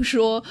保证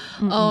说，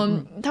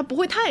它不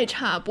会太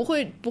差，不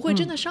会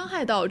真的伤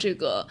害到这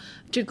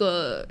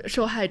个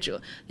受害者。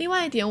另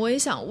外一点我也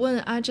想问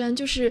阿詹，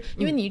就是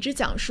因为你一直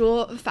讲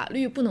说法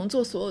律不能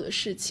做所有的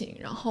事情，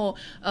然后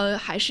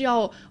还是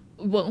要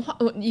文化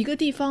一个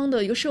地方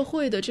的一个社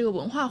会的这个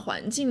文化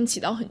环境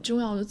起到很重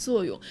要的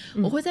作用。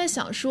我会在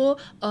想说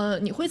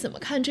你会怎么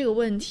看这个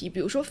问题？比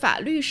如说法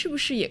律是不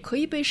是也可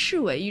以被视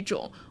为一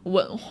种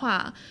文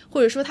化，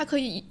或者说它可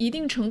以一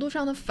定程度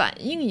上的反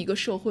映一个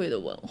社会的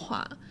文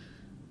化？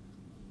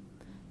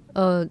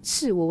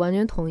是我完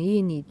全同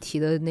意你提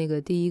的那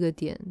个第一个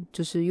点，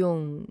就是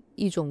用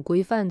一种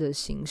规范的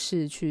形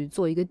式去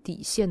做一个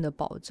底线的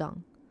保障，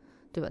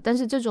对吧？但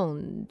是这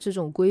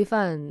种规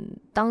范，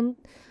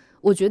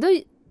我觉得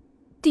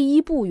第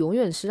一步永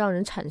远是让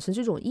人产生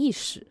这种意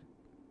识，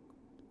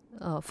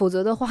否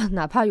则的话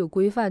哪怕有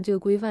规范，这个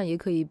规范也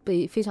可以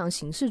被非常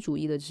形式主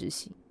义的执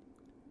行。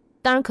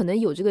当然可能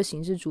有这个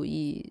形式主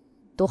义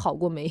都好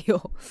过没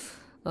有，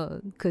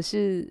可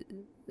是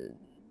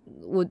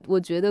我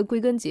觉得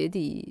归根结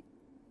底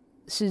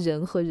是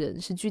人和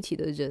人，是具体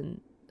的人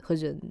和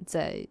人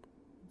在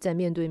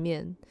面对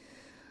面，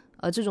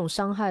这种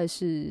伤害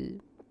是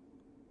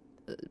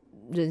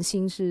人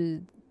心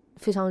是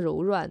非常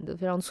柔软的，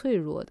非常脆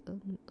弱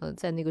的，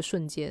在那个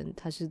瞬间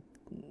它是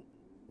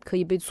可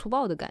以被粗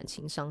暴的感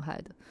情伤害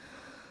的，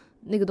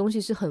那个东西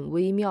是很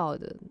微妙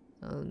的。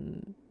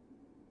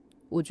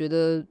我觉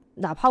得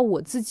哪怕我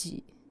自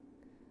己，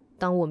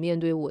当我面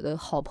对我的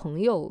好朋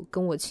友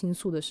跟我倾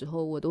诉的时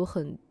候，我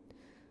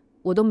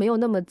都没有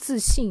那么自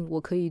信我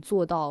可以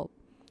做到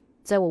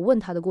在我问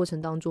他的过程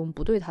当中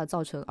不对他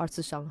造成2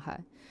次伤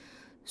害，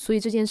所以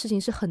这件事情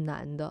是很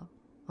难的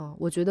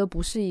我觉得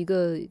不是一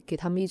个给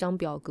他们一张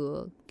表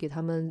格，给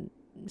他们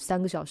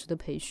3个小时的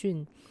培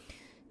训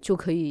就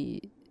可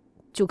以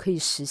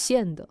实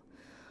现的，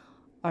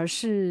而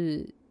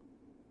是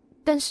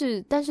但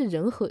是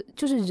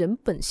就是人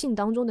本性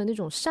当中的那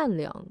种善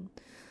良，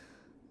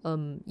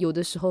有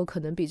的时候可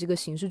能比这个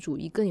形式主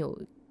义更有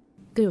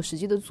实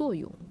际的作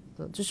用，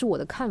这是我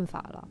的看法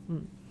了。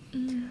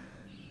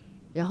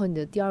然后你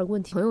的第二个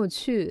问题很有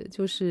趣，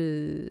就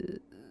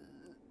是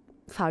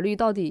法律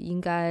到底应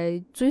该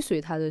追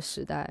随它的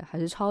时代还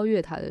是超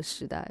越它的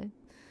时代？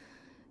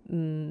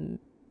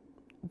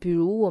比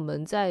如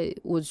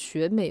我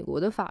学美国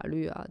的法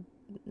律啊，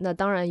那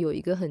当然有一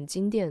个很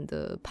经典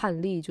的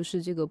判例，就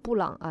是这个布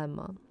朗案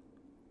嘛。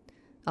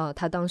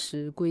他当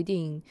时规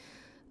定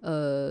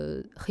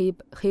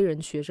黑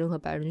人学生和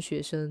白人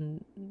学生，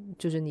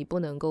就是你不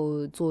能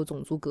够做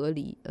种族隔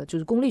离，就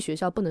是公立学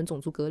校不能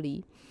种族隔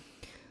离。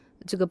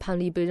这个判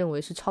例被认为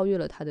是超越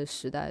了他的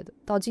时代的，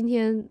到今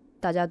天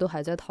大家都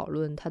还在讨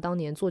论他当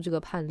年做这个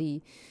判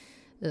例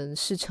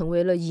是成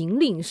为了引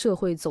领社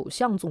会走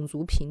向种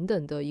族平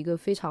等的一个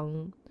非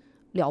常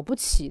了不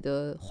起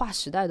的划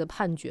时代的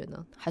判决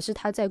呢，还是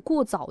他在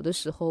过早的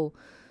时候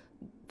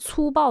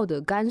粗暴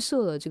地干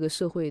涉了这个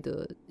社会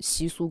的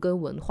习俗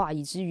跟文化，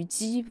以至于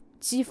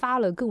激发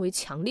了更为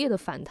强烈的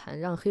反弹，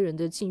让黑人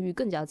的境遇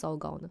更加糟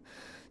糕呢？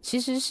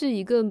其实是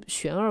一个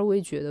悬而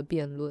未决的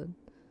辩论。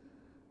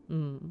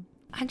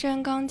阿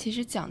詹刚其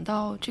实讲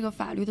到这个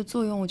法律的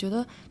作用，我觉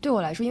得对我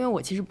来说，因为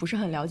我其实不是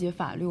很了解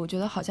法律，我觉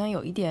得好像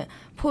有一点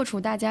破除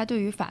大家对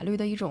于法律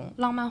的一种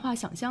浪漫化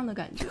想象的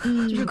感觉。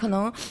就是可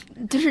能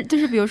就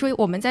是比如说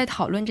我们在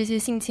讨论这些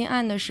性侵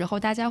案的时候，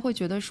大家会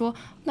觉得说，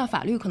那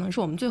法律可能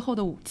是我们最后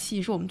的武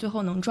器，是我们最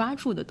后能抓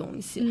住的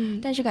东西。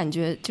但是感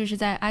觉就是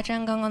在阿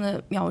詹刚刚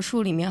的描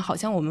述里面，好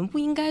像我们不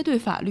应该对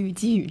法律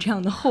寄予这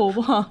样的厚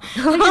望。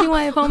但是另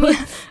外一方面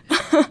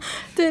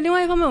对，另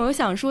外一方面我又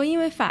想说，因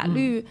为法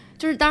律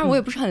就是当然我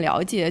也不是很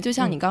了解，就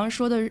像你刚刚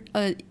说的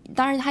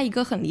当然它一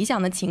个很理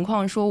想的情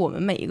况说我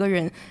们每一个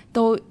人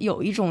都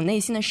有一种内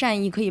心的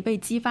善意可以被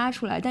激发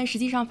出来，但实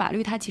际上法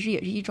律它其实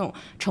也是一种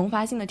惩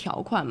罚性的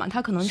条款嘛，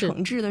它可能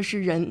惩治的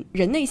是人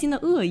内心的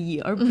恶意，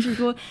而不是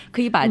说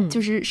可以把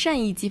就是善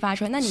意激发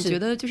出来。那你觉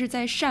得就是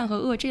在善和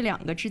恶这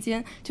两个之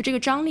间，就这个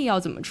张力要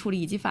怎么处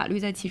理，以及法律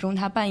在其中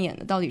它扮演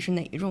的到底是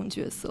哪一种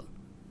角色？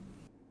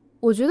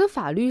我觉得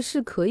法律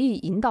是可以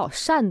引导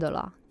善的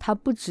啦，它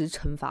不只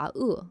惩罚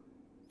恶，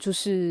就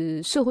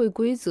是社会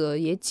规则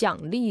也奖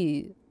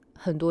励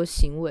很多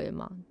行为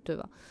嘛，对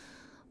吧？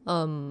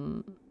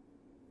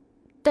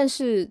但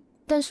是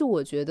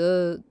我觉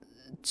得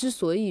之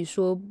所以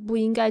说不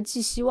应该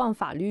寄希望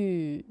法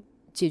律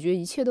解决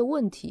一切的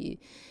问题，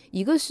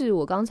一个是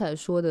我刚才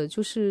说的，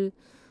就是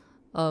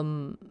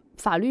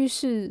法律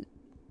是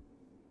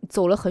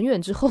走了很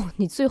远之后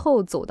你最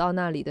后走到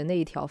那里的那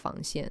一条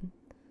防线，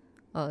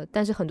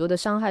但是很多的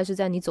伤害是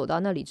在你走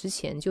到那里之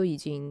前就已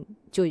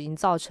经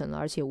造成了，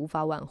而且无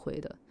法挽回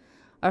的。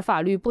而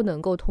法律不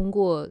能够通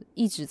过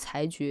一纸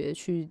裁决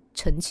去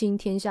澄清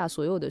天下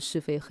所有的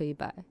是非黑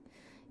白，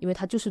因为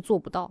它就是做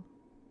不到，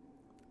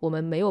我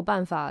们没有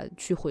办法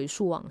去回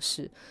溯往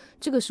事，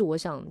这个是我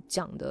想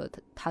讲的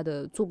它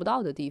的做不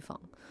到的地方。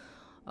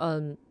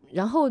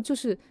然后就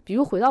是比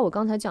如回到我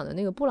刚才讲的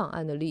那个布朗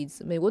案的例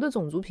子，美国的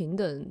种族平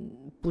等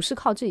不是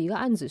靠这一个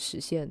案子实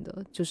现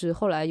的，就是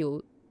后来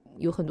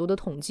有很多的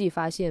统计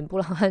发现，布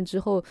朗案之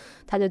后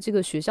他的这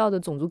个学校的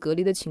种族隔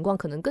离的情况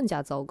可能更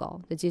加糟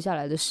糕，在接下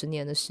来的10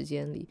年的时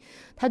间里，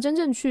他真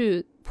正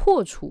去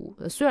破除，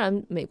虽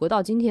然美国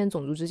到今天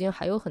种族之间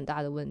还有很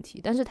大的问题，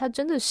但是他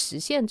真的实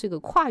现这个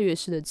跨越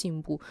式的进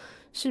步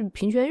是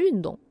平权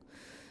运动，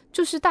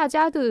就是大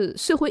家的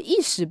社会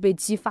意识被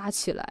激发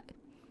起来。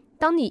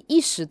当你意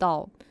识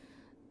到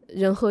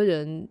人和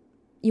人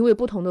因为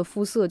不同的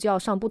肤色就要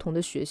上不同的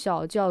学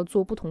校，就要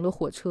坐不同的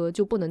火车，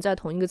就不能在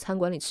同一个餐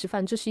馆里吃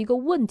饭，这是一个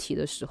问题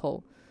的时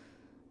候，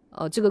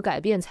这个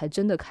改变才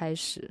真的开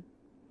始。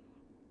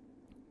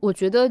我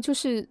觉得就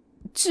是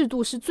制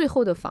度是最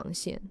后的防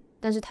线，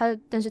但是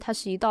它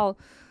是一道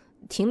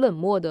挺冷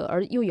漠的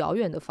而又遥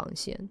远的防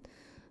线。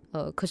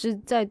可是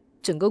在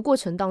整个过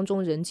程当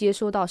中，人接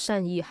收到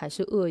善意还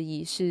是恶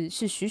意，是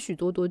许许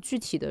多多具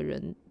体的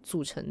人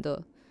组成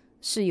的，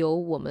是由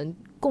我们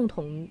共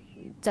同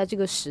在这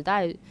个时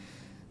代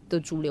的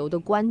主流的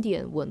观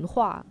点、文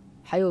化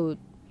还有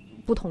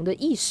不同的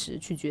意识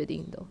去决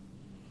定的。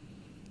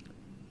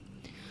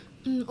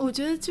我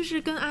觉得就是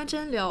跟阿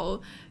詹聊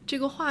这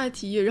个话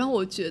题也让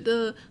我觉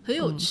得很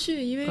有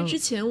趣，因为之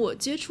前我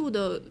接触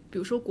的比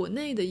如说国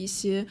内的一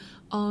些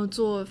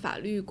做法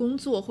律工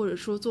作或者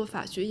说做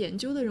法学研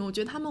究的人，我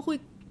觉得他们会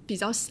比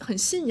较很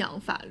信仰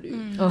法律，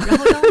然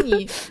后当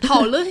你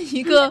讨论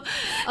一个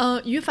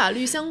与法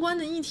律相关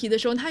的议题的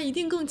时候，他一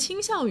定更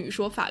倾向于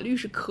说法律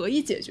是可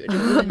以解决这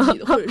个问题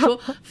的，或者说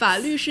法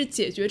律是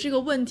解决这个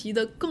问题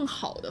的更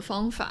好的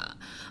方法。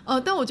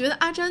但我觉得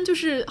阿詹就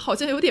是好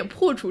像有点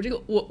破除这个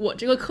我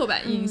这个刻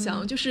板印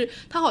象，就是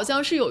他好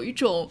像是有一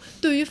种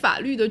对于法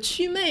律的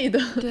祛魅的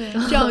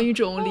这样一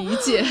种理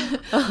解。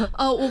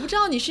我不知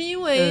道你是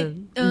因为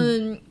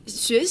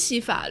学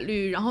习法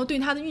律，然后对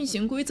它的运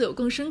行规则有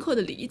更深刻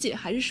的理解，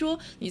还是说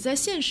你在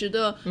现实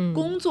的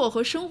工作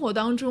和生活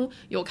当中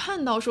有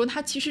看到说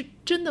它其实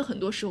真的很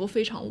多时候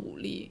非常无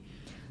力？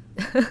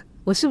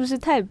我是不是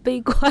太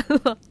悲观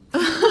了？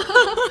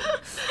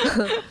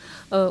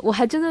我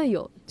还真的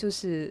有，就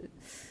是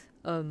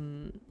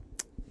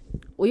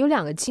我有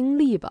2个经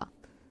历吧。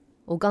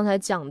我刚才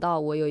讲到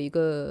我有一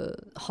个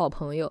好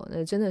朋友，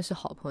那真的是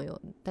好朋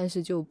友，但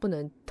是就不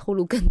能透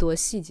露更多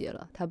细节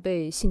了。他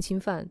被性侵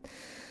犯，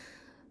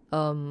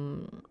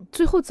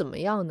最后怎么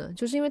样呢？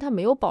就是因为他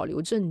没有保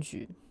留证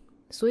据，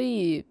所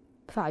以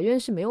法院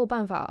是没有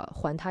办法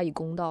还他一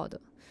公道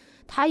的。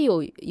他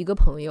有一个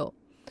朋友，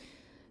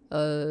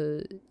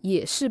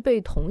也是被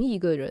同一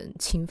个人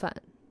侵犯，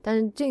但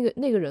是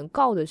那个人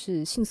告的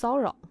是性骚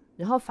扰，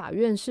然后法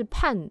院是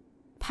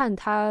判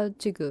他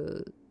这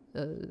个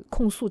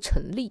控诉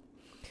成立，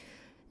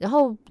然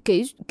后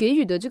给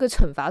予的这个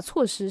惩罚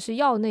措施是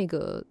要那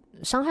个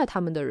伤害他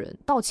们的人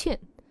道歉，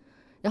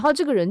然后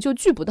这个人就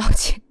拒不道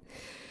歉。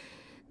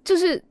就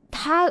是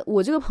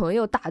我这个朋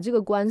友打这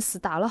个官司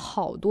打了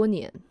好多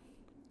年，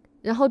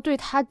然后对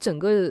他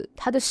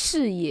的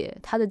事业、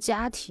他的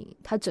家庭、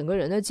他整个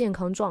人的健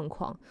康状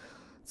况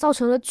造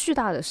成了巨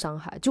大的伤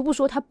害，就不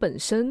说他本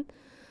身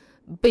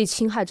被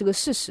侵害这个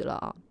事实了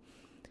啊。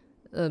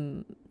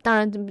当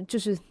然就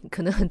是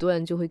可能很多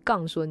人就会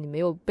杠说你没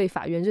有被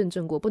法院认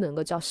证过，不能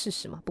够叫事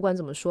实嘛。不管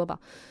怎么说吧，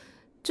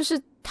就是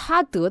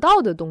他得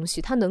到的东西，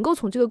他能够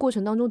从这个过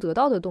程当中得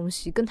到的东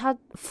西，跟他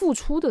付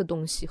出的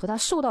东西和他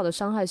受到的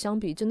伤害相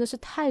比，真的是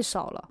太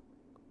少了。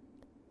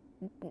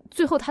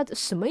最后他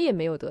什么也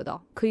没有得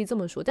到，可以这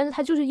么说，但是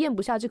他就是咽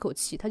不下这口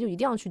气，他就一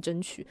定要去争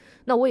取。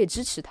那我也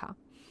支持他，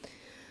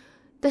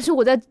但是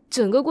我在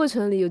整个过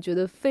程里我觉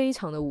得非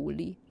常的无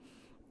力。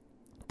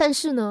但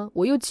是呢，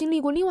我又经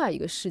历过另外一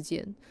个事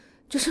件，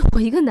就是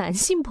我一个男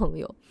性朋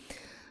友，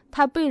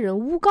他被人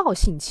诬告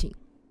性侵，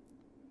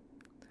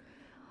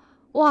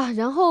哇，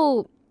然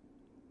后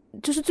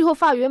就是最后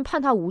法院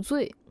判他无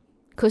罪。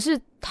可是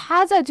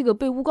他在这个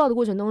被诬告的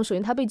过程当中，首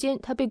先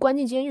他被关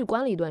进监狱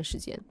关了一段时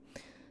间，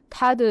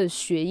他的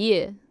学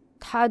业、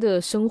他的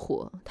生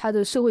活、他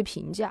的社会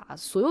评价，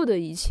所有的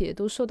一切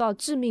都受到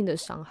致命的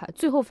伤害。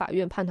最后法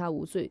院判他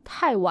无罪，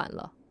太晚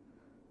了，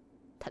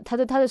他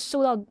的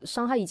受到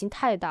伤害已经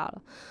太大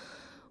了。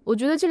我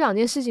觉得这2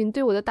件事情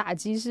对我的打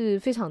击是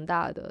非常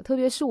大的，特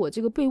别是我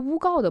这个被诬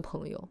告的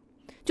朋友。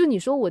就你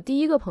说我第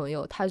一个朋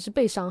友他是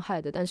被伤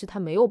害的，但是他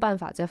没有办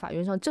法在法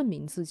院上证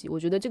明自己，我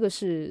觉得这个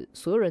是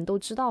所有人都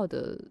知道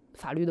的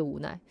法律的无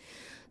奈。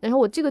然后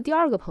我这个第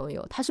2个朋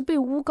友他是被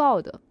诬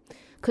告的，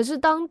可是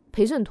当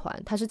陪审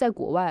团，他是在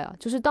国外啊，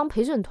就是当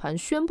陪审团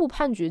宣布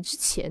判决之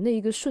前的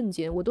一个瞬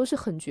间，我都是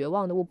很绝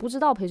望的，我不知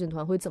道陪审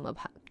团会怎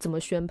么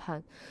宣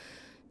判。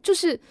就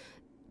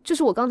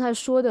是我刚才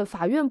说的，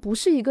法院不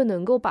是一个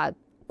能够把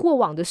过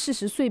往的事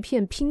实碎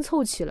片拼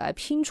凑起来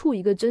拼出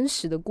一个真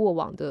实的过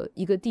往的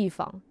一个地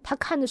方，他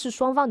看的是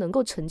双方能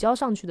够呈交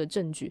上去的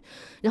证据，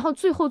然后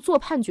最后做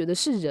判决的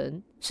是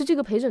人，是这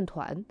个陪审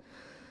团，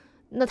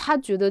那他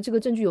觉得这个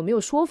证据有没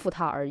有说服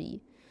他而已。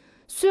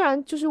虽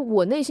然就是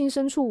我内心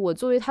深处，我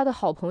作为他的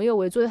好朋友，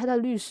我也作为他的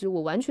律师，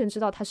我完全知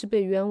道他是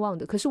被冤枉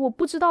的，可是我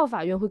不知道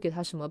法院会给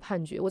他什么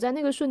判决。我在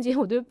那个瞬间，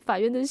我对法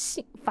律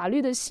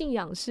的信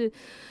仰是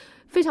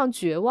非常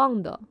绝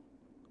望的。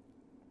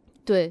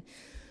对，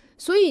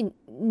所以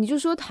你就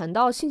说谈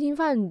到性侵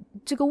犯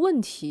这个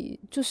问题，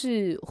就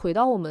是回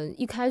到我们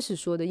一开始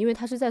说的，因为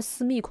它是在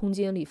私密空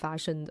间里发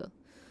生的，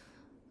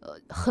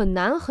很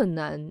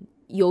难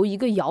由一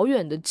个遥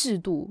远的制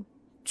度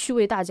去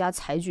为大家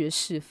裁决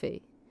是非。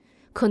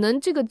可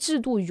能这个制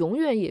度永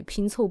远也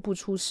拼凑不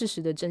出事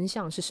实的真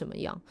相是什么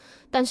样，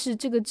但是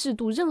这个制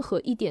度任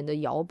何一点的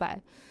摇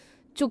摆，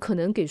就可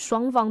能给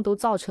双方都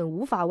造成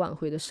无法挽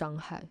回的伤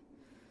害。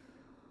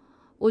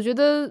我觉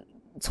得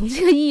从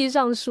这个意义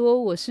上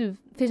说，我是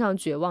非常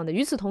绝望的。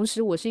与此同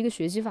时，我是一个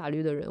学习法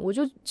律的人，我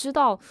就知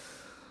道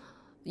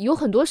有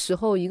很多时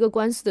候一个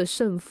官司的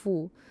胜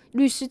负，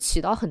律师起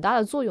到很大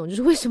的作用，就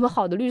是为什么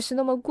好的律师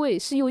那么贵，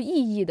是有意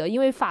义的。因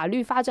为法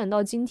律发展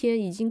到今天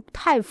已经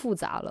太复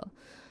杂了，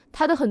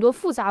它的很多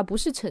复杂不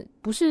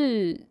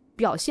是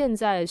表现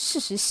在事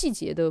实细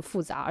节的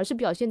复杂，而是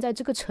表现在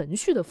这个程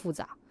序的复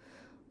杂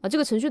啊。这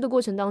个程序的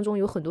过程当中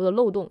有很多的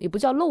漏洞，也不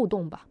叫漏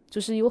洞吧，就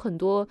是有很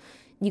多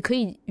你可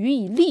以予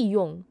以利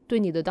用，对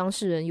你的当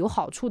事人有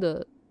好处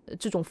的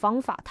这种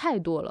方法太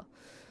多了。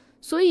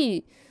所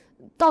以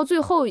到最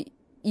后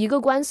一个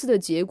官司的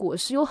结果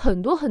是有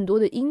很多很多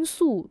的因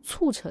素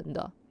促成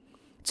的，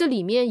这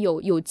里面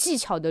有技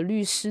巧的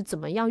律师怎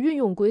么样运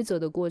用规则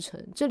的过程，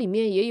这里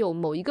面也有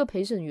某一个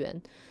陪审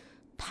员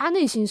他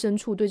内心深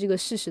处对这个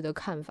事实的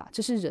看法，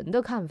这是人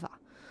的看法。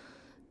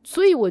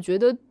所以我觉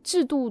得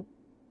制度，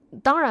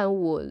当然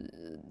我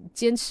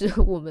坚持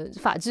我们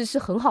法治是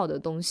很好的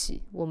东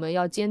西，我们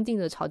要坚定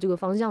的朝这个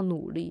方向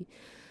努力，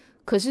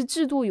可是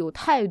制度有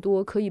太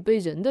多可以被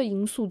人的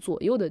因素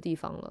左右的地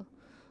方了，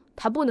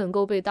它不能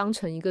够被当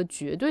成一个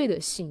绝对的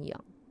信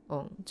仰。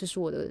这是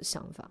我的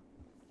想法。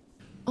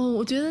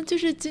我觉得就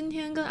是今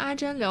天跟阿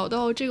詹聊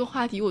到这个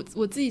话题，我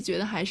自己觉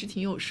得还是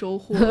挺有收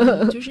获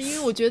的就是因为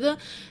我觉得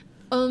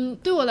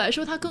对我来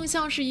说它更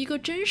像是一个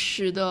真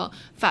实的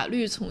法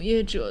律从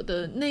业者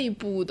的内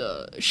部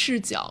的视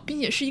角，并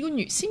且是一个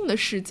女性的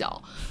视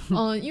角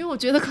因为我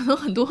觉得可能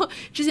很多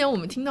之前我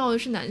们听到的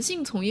是男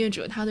性从业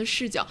者他的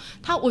视角，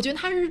我觉得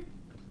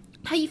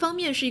他一方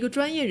面是一个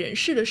专业人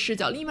士的视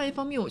角，另外一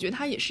方面我觉得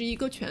他也是一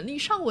个权力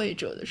上位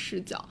者的视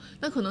角。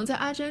那可能在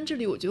阿詹这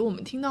里，我觉得我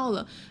们听到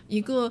了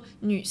一个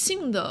女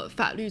性的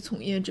法律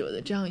从业者的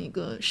这样一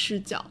个视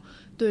角。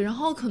对，然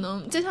后可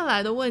能接下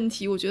来的问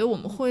题，我觉得我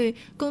们会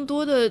更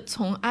多的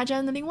从阿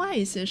詹的另外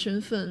一些身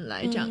份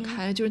来展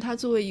开，就是他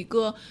作为一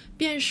个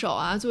辩手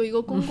啊，作为一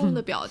个公共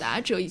的表达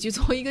者，以及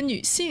作为一个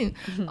女性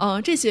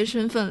这些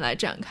身份来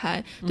展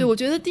开。对，我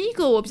觉得第一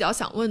个我比较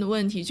想问的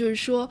问题就是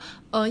说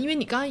因为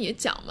你刚刚也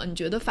讲嘛，你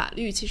觉得法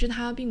律其实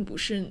它并不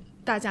是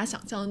大家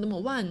想象的那么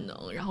万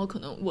能，然后可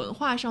能文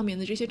化上面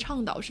的这些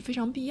倡导是非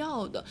常必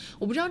要的。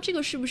我不知道这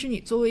个是不是你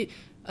作为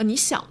你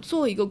想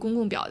做一个公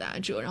共表达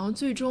者，然后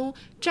最终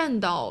站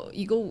到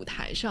一个舞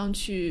台上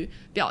去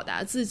表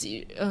达自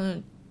己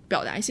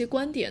表达一些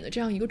观点的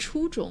这样一个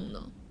初衷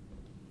呢？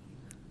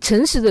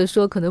诚实的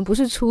说，可能不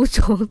是初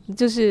衷，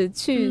就是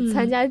去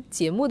参加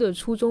节目的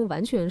初衷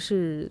完全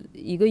是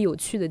一个有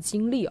趣的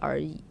经历而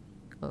已。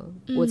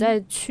我在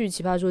去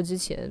奇葩说之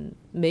前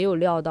没有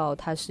料到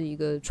它是一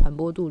个传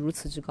播度如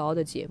此之高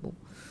的节目，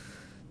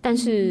但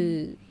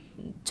是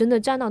真的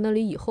站到那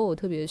里以后，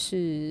特别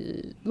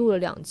是录了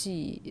2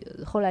季，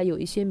后来有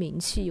一些名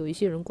气，有一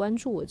些人关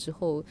注我之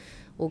后，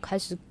我开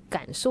始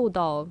感受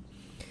到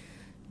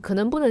可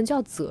能不能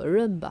叫责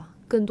任吧，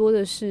更多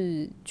的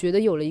是觉得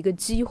有了一个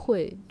机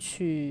会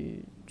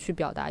去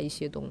表达一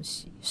些东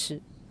西。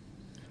是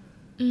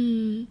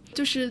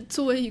就是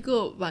作为一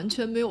个完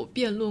全没有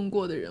辩论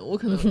过的人，我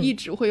可能一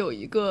直会有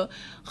一个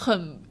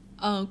很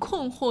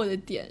困惑的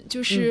点，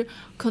就是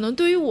可能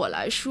对于我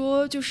来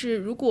说，就是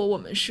如果我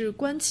们是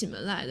关起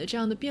门来的这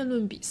样的辩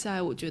论比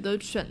赛，我觉得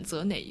选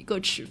择哪一个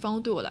持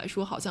方对我来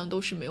说好像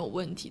都是没有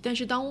问题。但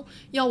是当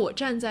要我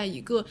站在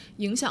一个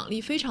影响力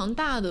非常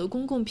大的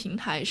公共平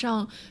台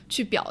上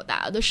去表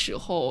达的时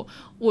候，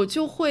我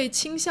就会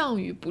倾向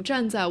于不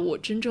站在我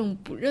真正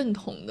不认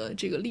同的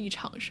这个立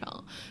场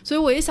上。所以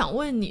我也想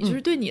问你，就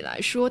是对你来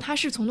说，它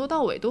是从头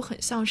到尾都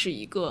很像是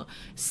一个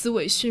思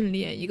维训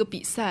练，一个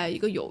比赛，一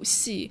个游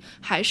戏，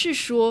还是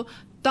说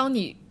当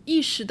你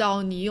意识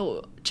到你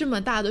有这么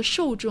大的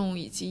受众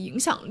以及影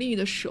响力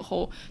的时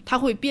候，它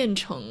会变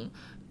成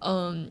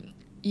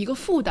一个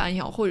负担也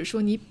好，或者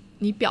说你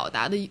表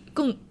达的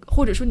更，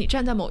或者说你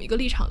站在某一个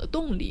立场的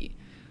动力？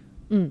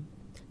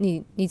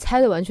你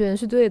猜的完全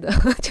是对的，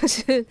就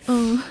是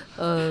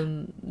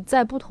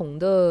在不同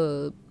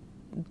的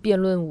辩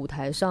论舞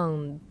台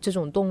上，这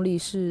种动力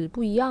是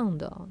不一样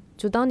的。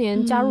就当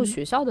年加入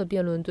学校的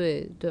辩论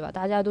队，对吧？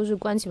大家都是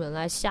关起门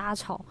来瞎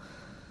吵，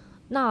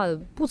那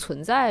不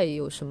存在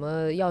有什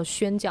么要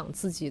宣讲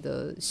自己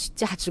的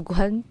价值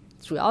观，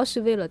主要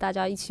是为了大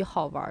家一起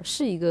好玩，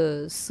是一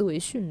个思维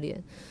训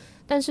练。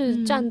但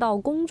是站到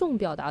公众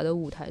表达的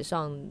舞台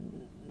上，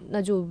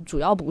那就主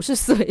要不是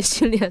思维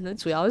训练的，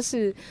主要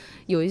是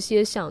有一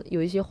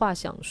些话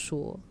想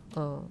说。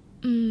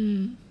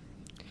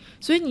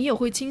所以你也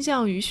会倾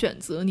向于选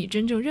择你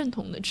真正认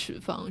同的持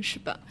方，是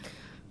吧？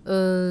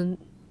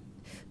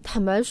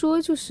坦白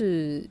说，就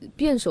是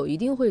辩手一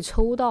定会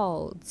抽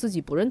到自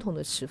己不认同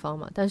的持方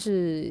嘛，但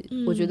是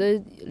我觉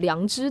得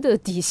良知的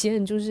底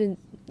线就是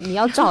你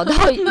要找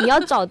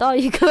到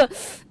一个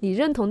你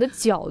认同的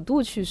角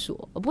度去说，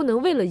不能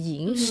为了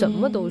赢什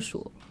么都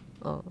说。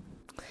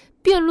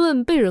辩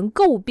论被人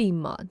诟病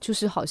嘛，就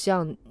是好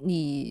像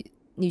你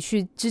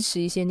去支持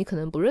一些你可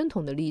能不认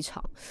同的立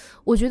场。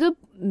我觉得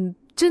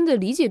真的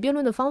理解辩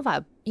论的方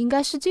法应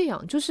该是这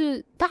样，就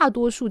是大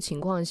多数情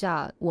况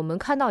下我们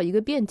看到一个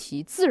辩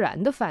题，自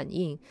然的反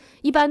应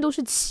一般都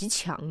是骑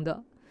墙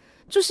的，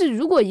就是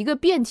如果一个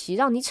辩题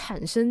让你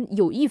产生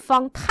有一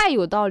方太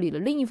有道理了，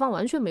另一方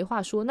完全没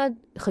话说，那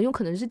很有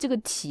可能是这个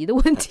题的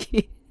问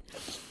题。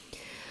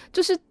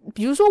就是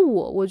比如说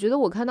我觉得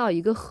我看到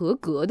一个合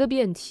格的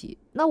辩题，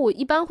那我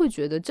一般会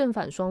觉得正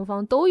反双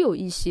方都有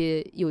一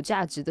些有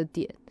价值的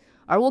点，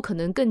而我可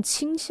能更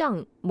倾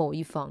向某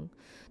一方。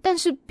但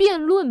是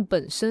辩论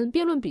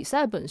比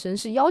赛本身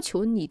是要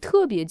求你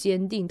特别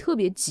坚定特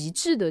别极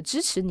致的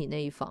支持你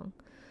那一方，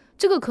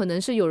这个可能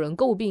是有人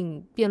诟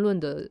病辩论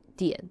的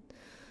点。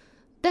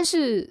但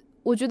是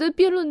我觉得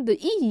辩论的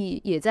意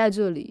义也在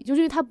这里，就是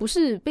因为它不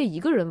是被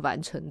一个人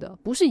完成的，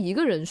不是一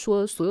个人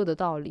说所有的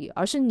道理，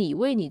而是你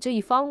为你这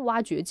一方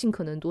挖掘尽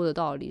可能多的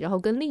道理，然后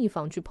跟另一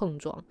方去碰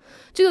撞。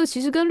这个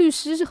其实跟律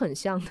师是很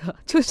像的，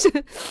就是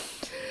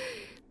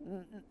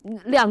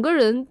两个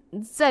人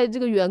在这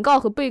个原告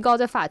和被告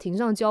在法庭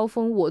上交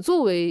锋，我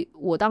作为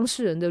我当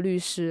事人的律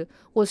师，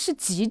我是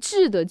极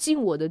致的尽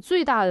我的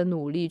最大的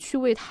努力去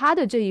为他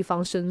的这一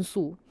方申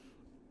诉。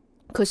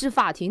可是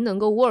法庭能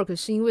够 work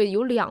是因为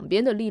有两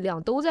边的力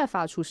量都在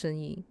发出声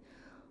音，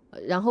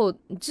然后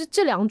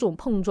这两种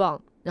碰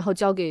撞，然后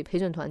交给陪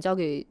审团，交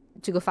给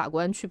这个法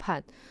官去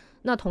判。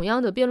那同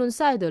样的辩论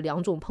赛的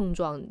两种碰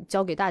撞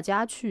交给大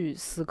家去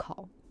思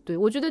考。对，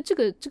我觉得这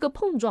个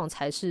碰撞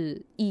才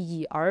是意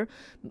义，而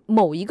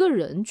某一个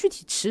人具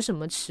体持什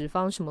么持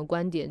方什么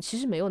观点其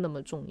实没有那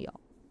么重要。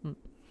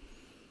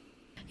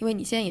因为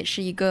你现在也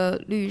是一个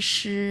律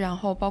师，然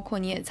后包括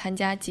你也参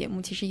加节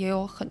目，其实也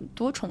有很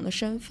多重的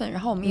身份。然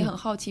后我们也很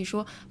好奇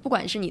说，不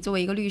管是你作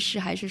为一个律师，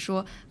还是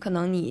说可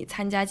能你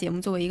参加节目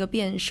作为一个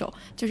辩手，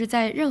就是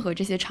在任何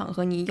这些场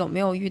合，你有没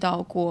有遇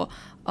到过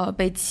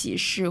被歧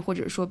视或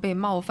者说被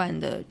冒犯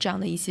的这样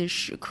的一些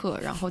时刻？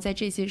然后在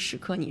这些时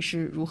刻你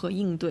是如何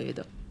应对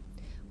的？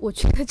我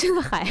觉得这个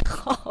还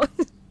好。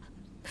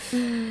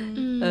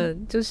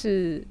就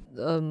是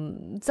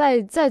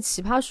在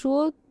奇葩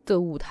说的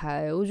舞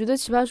台，我觉得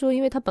奇葩说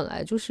因为它本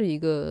来就是一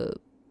个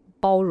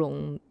包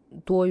容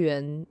多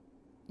元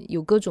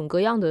有各种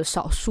各样的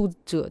少数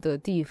者的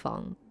地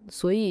方，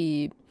所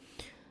以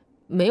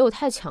没有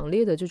太强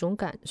烈的这种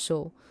感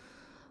受。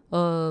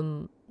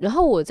然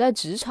后我在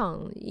职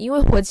场，因为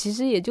我其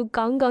实也就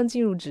刚刚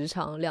进入职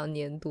场2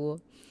年多，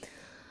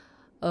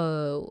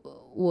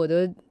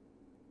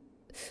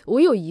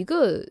我有一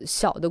个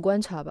小的观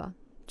察吧，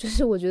就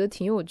是我觉得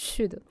挺有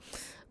趣的。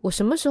我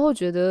什么时候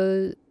觉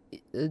得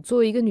作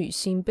为一个女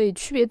性被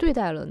区别对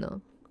待了呢？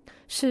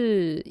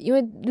是因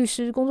为律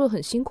师工作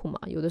很辛苦嘛，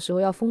有的时候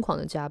要疯狂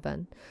的加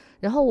班，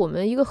然后我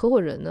们一个合伙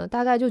人呢，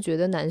大概就觉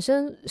得男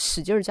生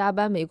使劲加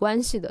班没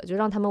关系的，就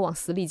让他们往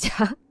死里加，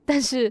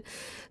但是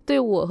对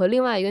我和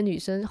另外一个女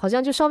生好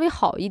像就稍微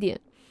好一点，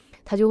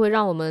他就会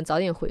让我们早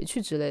点回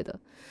去之类的。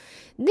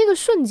那个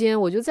瞬间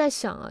我就在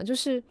想啊，就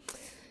是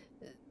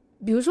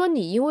比如说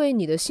你因为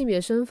你的性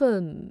别身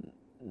份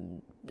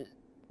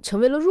成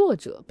为了弱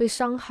者，被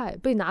伤害，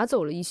被拿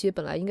走了一些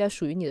本来应该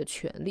属于你的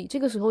权利，这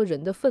个时候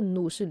人的愤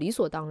怒是理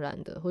所当然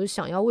的，或者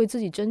想要为自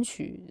己争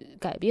取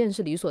改变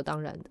是理所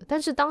当然的。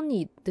但是当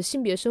你的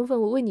性别身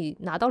份为你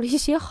拿到了一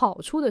些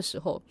好处的时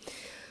候，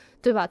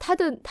对吧，它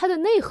的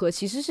内核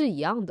其实是一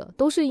样的，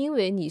都是因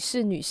为你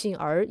是女性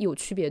而有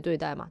区别对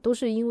待嘛，都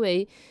是因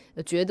为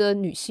觉得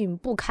女性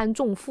不堪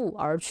重负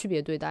而区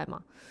别对待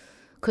嘛。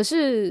可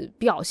是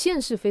表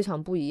现是非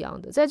常不一样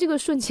的，在这个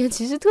瞬间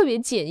其实特别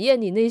检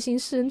验你内心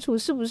深处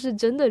是不是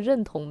真的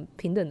认同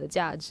平等的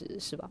价值，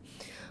是吧？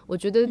我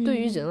觉得对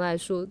于人来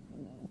说，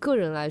个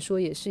人来说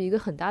也是一个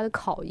很大的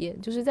考验，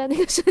就是在那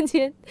个瞬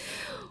间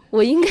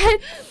我应该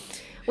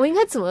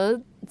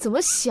怎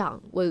么想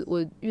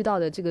我遇到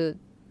的这个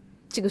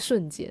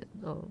瞬间。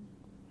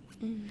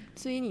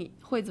所以你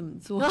会怎么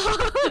做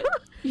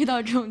遇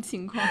到这种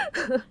情况？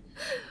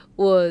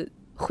我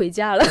回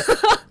家了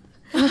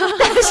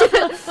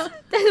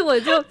但是我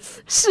就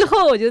事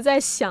后我就在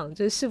想，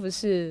这是不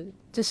是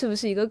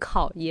一个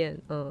考验？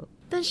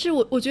但是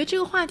我觉得这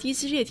个话题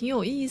其实也挺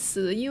有意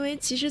思的，因为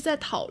其实在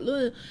讨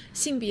论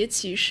性别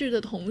歧视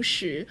的同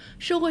时，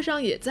社会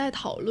上也在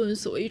讨论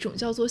所谓一种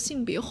叫做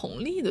性别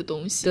红利的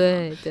东西。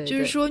对，就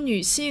是说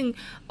女性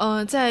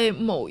在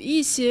某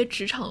一些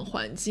职场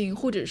环境，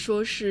或者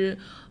说是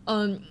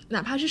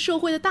哪怕是社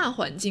会的大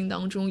环境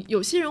当中，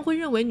有些人会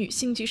认为女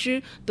性其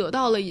实得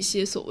到了一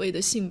些所谓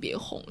的性别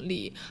红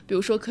利，比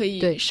如说可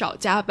以少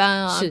加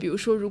班啊，比如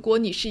说如果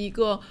你是一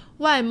个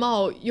外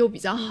貌又比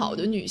较好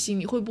的女性，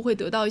你会不会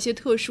得到一些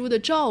特殊的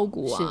照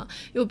顾啊？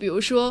又比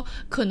如说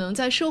可能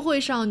在社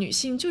会上，女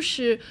性就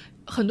是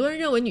很多人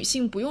认为女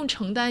性不用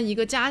承担一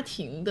个家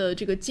庭的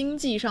这个经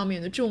济上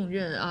面的重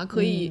任啊，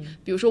可以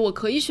比如说我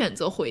可以选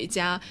择回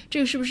家，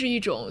这个是不是一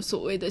种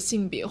所谓的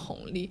性别红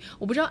利？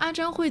我不知道阿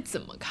詹会怎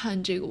么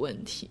看这个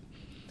问题。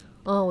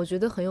我觉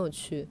得很有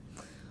趣。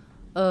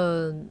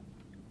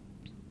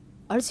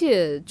而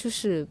且就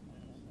是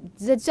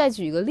再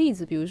举一个例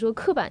子，比如说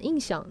刻板印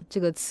象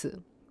这个词，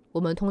我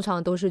们通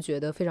常都是觉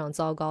得非常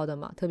糟糕的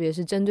嘛，特别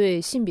是针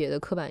对性别的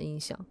刻板印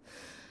象。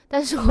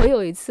但是我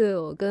有一次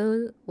我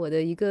跟我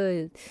的一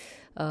个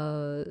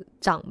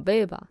长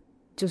辈吧，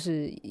就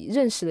是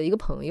认识了一个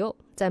朋友，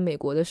在美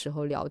国的时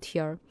候聊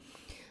天，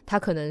他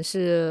可能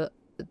是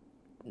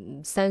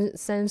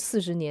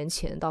30-40年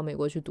前到美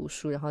国去读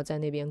书，然后在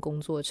那边工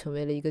作，成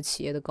为了一个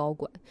企业的高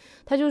管。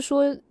他就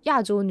说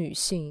亚洲女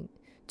性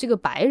这个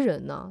白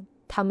人呢，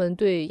他们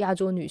对亚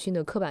洲女性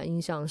的刻板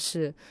印象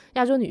是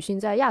亚洲女性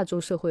在亚洲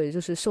社会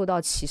就是受到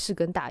歧视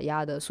跟打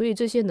压的，所以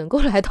这些能够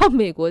来到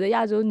美国的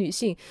亚洲女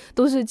性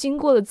都是经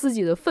过了自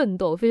己的奋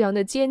斗，非常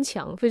的坚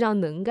强，非常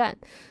能干，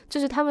这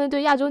是他们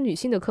对亚洲女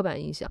性的刻板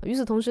印象。与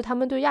此同时，他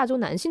们对亚洲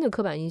男性的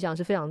刻板印象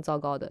是非常糟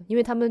糕的，因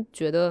为他们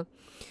觉得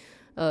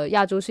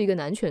亚洲是一个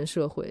男权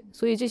社会，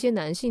所以这些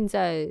男性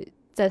在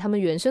他们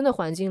原生的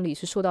环境里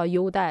是受到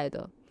优待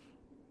的，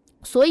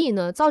所以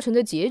呢造成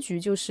的结局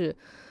就是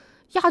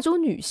亚洲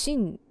女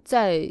性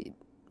在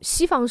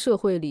西方社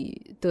会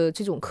里的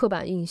这种刻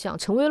板印象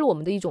成为了我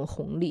们的一种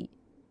红利，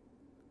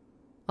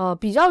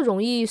比较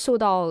容易受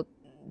到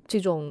这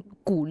种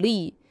鼓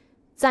励、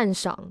赞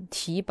赏、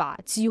提拔、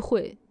机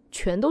会，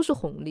全都是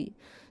红利，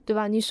对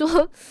吧？你说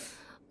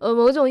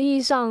某种意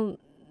义上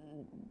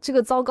这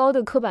个糟糕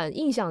的刻板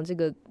印象这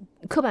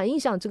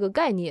个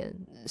概念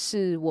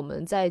是我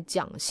们在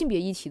讲性别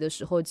议题的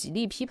时候极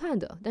力批判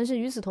的，但是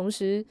与此同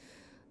时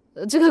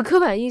这个刻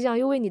板印象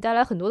又为你带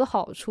来很多的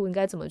好处，应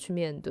该怎么去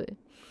面对？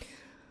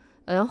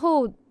然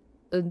后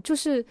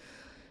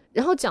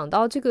然后讲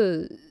到这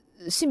个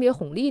性别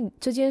红利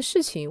这件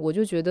事情，我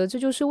就觉得这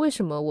就是为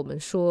什么我们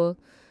说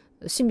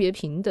性别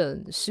平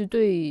等是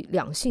对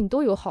两性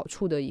都有好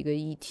处的一个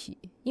议题。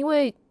因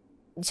为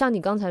像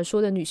你刚才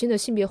说的，女性的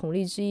性别红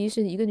利之一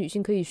是一个女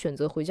性可以选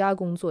择回家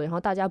工作，然后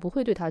大家不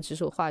会对她指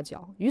手画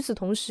脚。与此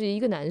同时，一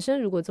个男生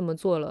如果这么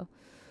做了，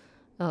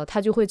他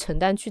就会承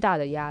担巨大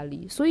的压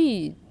力。所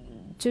以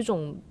这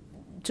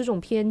种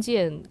偏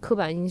见、刻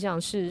板印象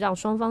是让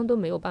双方都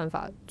没有办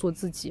法做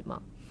自己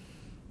嘛。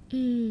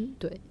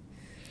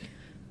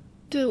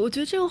对，我觉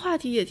得这个话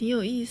题也挺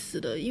有意思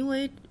的，因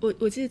为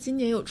我记得今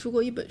年有出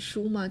过一本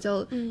书嘛，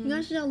应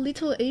该是叫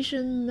Little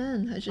Asian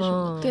Man 还是什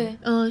么？对，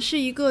是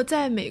一个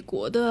在美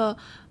国的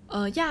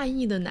亚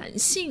裔的男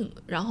性，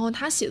然后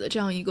他写的这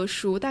样一个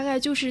书，大概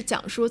就是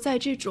讲说在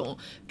这种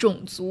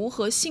种族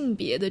和性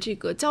别的这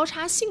个交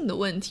叉性的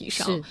问题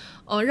上，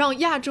让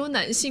亚洲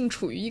男性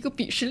处于一个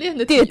鄙视链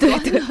的底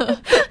端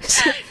的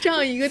这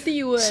样一个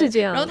地位，是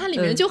这样。然后他里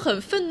面就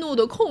很愤怒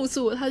的控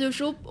诉，他就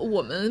说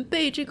我们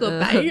被这个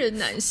白人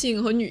男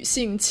性和女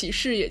性歧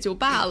视也就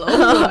罢了，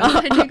我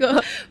们在这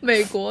个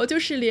美国就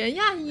是连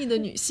亚裔的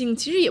女性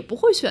其实也不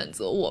会选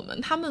择我们，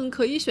他们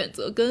可以选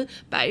择跟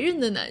白人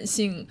的男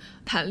性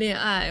谈恋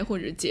爱或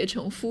者结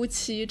成夫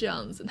妻这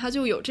样子，他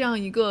就有这样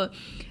一个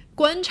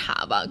观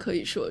察吧，可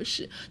以说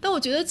是。但我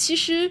觉得其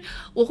实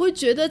我会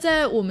觉得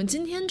在我们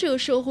今天这个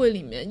社会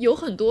里面，有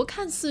很多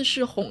看似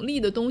是红利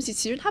的东西，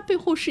其实它背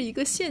后是一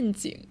个陷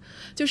阱，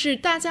就是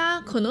大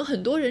家可能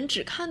很多人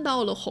只看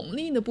到了红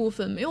利的部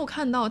分，没有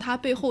看到它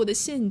背后的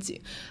陷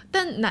阱。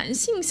但男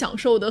性享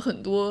受的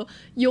很多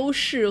优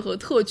势和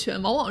特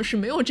权往往是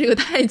没有这个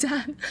代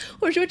价，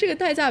或者说这个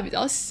代价比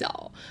较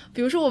小。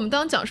比如说我们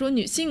当讲说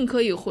女性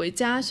可以回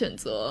家选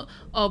择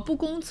不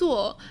工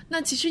作，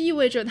那其实意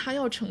味着她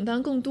要承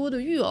担更多的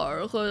育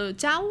儿和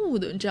家务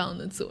的这样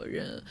的责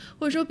任。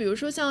或者说比如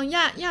说像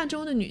亚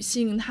洲的女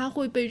性，她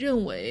会被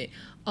认为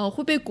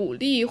会被鼓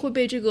励，会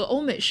被这个欧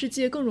美世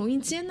界更容易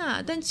接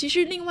纳，但其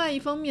实另外一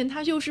方面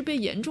她又是被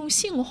严重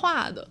性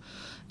化的，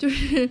就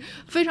是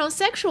非常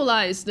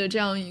sexualized 的这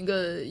样一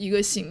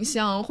个形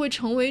象，会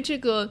成为这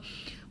个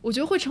我觉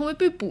得会成为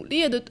被捕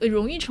猎的，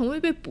容易成为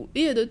被捕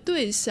猎的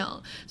对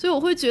象。所以我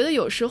会觉得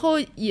有时候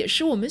也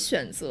是我们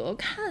选择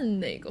看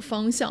哪个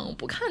方向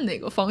不看哪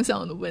个方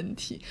向的问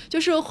题，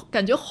就是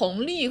感觉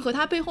红利和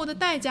它背后的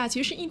代价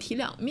其实是一体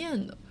两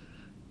面的。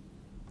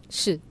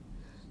是，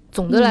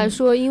总的来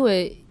说，因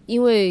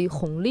为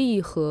红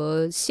利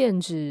和限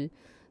制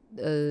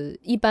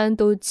一般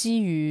都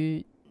基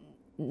于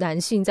男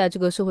性在这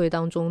个社会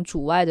当中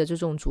主外的这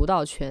种主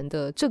导权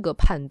的这个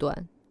判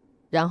断，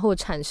然后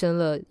产生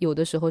了有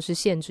的时候是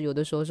限制，有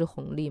的时候是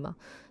红利嘛。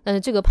但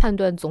是这个判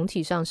断总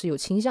体上是有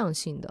倾向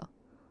性的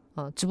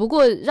只不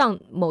过让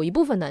某一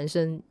部分男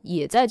生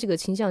也在这个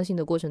倾向性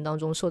的过程当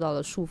中受到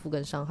了束缚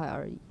跟伤害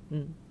而已。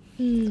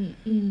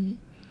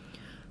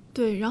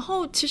对，然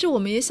后其实我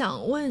们也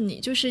想问你，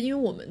就是因为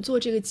我们做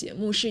这个节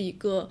目是一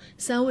个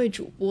3位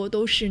主播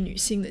都是女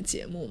性的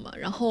节目嘛，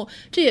然后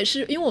这也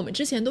是因为我们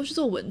之前都是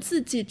做文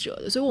字记者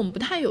的，所以我们不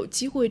太有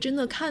机会真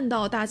的看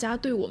到大家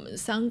对我们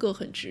3个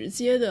很直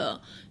接的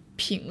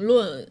评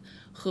论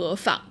和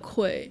反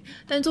馈。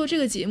但做这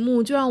个节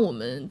目就让我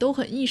们都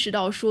很意识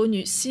到说，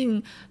女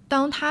性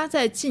当她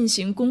在进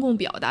行公共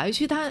表达，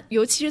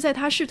尤其是在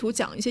她试图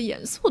讲一些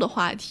严肃的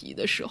话题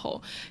的时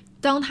候，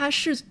当他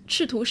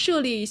试图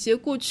设立一些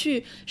过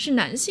去是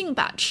男性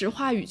把持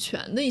话语权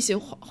的一些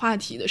话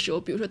题的时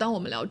候，比如说当我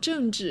们聊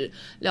政治、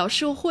聊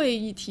社会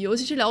议题，尤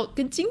其是聊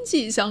跟经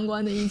济相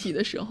关的议题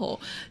的时候，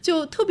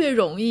就特别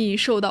容易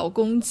受到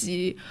攻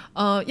击。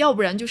要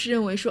不然就是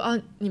认为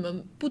说你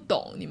们不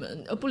懂，你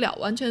们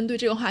完全对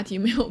这个话题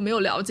没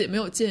有了解，没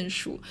有建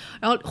树。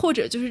然后或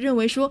者就是认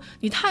为说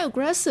你太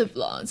aggressive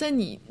了，在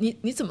你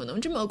怎么能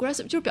这么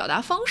aggressive， 就是表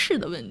达方式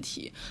的问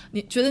题。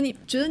你觉得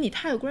你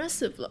太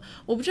aggressive 了。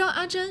我不知道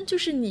阿珍，就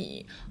是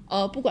你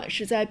不管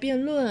是在辩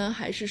论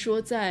还是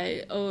说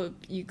在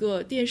一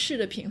个电视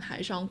的平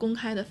台上公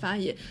开的发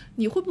言，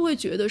你会不会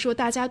觉得说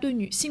大家对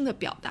女性的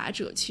表达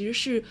者其实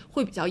是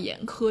会比较严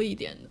苛一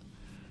点的？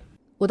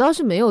我倒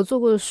是没有做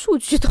过数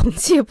据统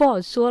计，不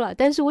好说了，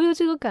但是我有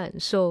这个感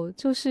受，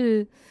就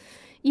是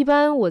一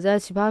般我在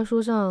奇葩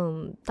说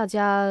上大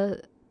家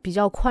比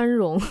较宽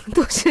容，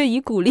都是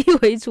以鼓励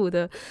为主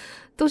的，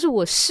都是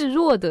我示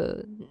弱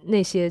的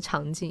那些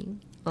场景。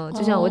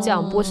就像我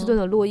讲波士顿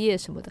的落叶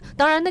什么的，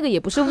当然那个也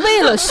不是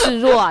为了示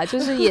弱啊，就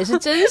是也是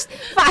真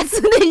发自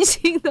内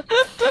心的。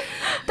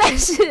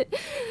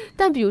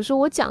但比如说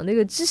我讲那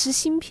个知识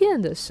芯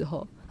片的时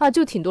候啊，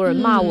就挺多人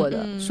骂我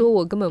的，说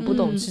我根本不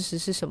懂知识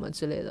是什么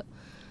之类的。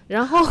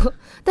然后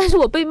但是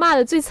我被骂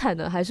的最惨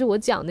的还是我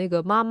讲那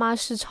个妈妈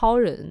是超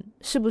人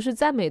是不是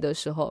赞美的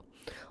时候，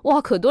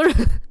哇，可多人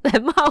来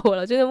骂我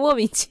了，真的莫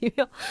名其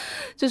妙，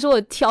就说我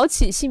挑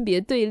起性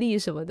别对立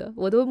什么的，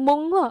我都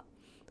懵了。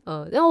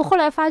然后后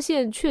来发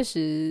现确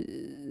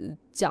实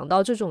讲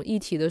到这种议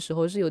题的时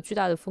候是有巨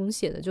大的风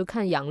险的，就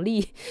看杨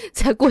丽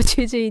在过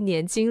去这一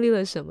年经历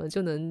了什么，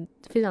就能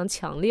非常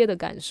强烈的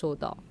感受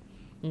到。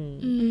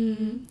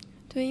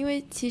对，因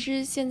为其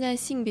实现在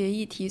性别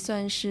议题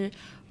算是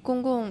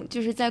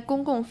就是在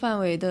公共范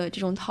围的这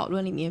种讨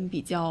论里面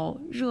比较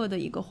热的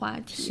一个话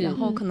题，然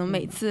后可能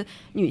每次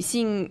女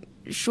性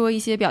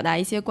表达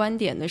一些观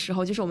点的时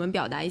候，就是我们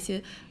表达一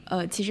些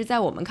其实在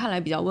我们看来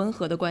比较温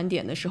和的观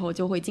点的时候，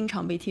就会经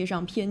常被贴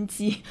上偏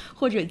激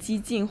或者激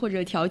进或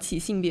者挑起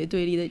性别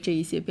对立的这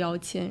一些标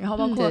签。然后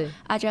包括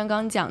阿詹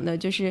刚讲的，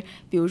就是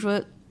比如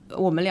说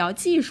我们聊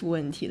技术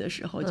问题的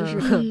时候，就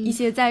是一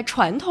些在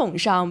传统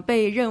上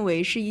被认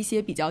为是一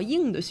些比较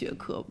硬的学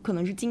科，可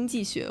能是经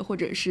济学或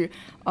者是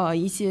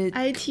一些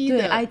IT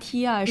对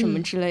IT 啊什么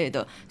之类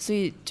的，所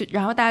以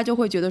然后大家就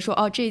会觉得说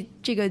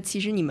这个其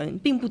实你们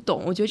并不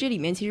懂。我觉得这里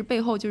面其实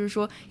背后就是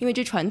说，因为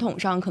这传统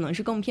上可能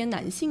是更偏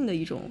男性的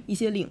一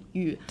些领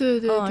域，对，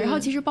然后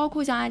其实包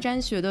括像阿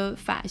詹学的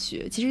法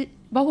学，其实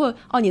包括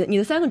你的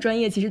3个专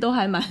业其实都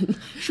还蛮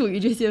属于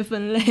这些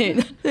分类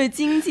的，对，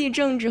经济、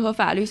政治和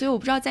法律。所以我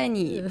不知道在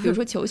你比如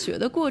说求学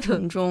的过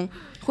程中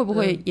会不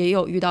会也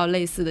有遇到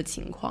类似的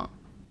情况。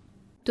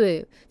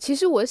对，其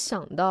实我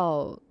想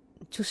到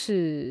就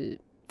是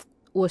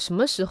我什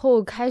么时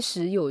候开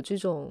始有这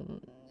种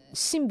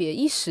性别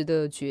意识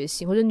的觉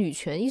醒或者女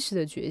权意识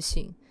的觉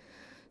醒，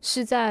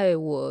是在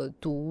我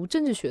读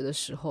政治学的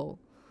时候。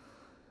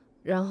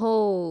然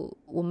后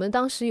我们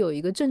当时有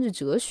一个政治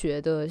哲学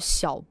的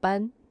小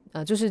班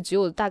就是只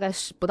有大概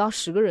不到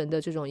10个人的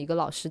这种一个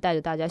老师带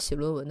着大家写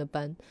论文的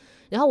班。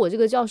然后我这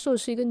个教授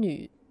是一个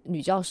女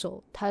教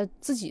授，她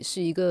自己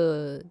是一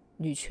个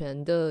女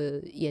权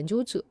的研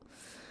究者。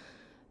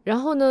然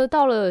后呢，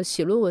到了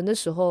写论文的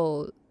时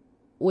候，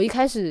我一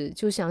开始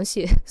就想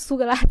写苏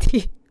格拉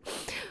底，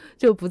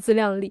就不自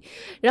量力。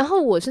然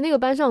后我是那个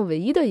班上唯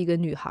一的一个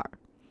女孩，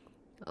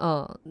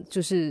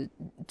就是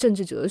政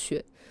治哲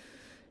学。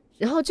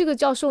然后这个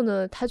教授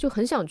呢，他就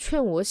很想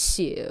劝我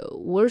写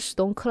伍尔史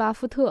东克拉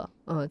夫特，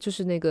就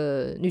是那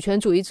个女权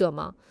主义者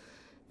嘛。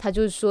他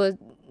就说，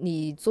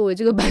你作为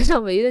这个班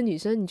上唯一的女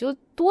生，你就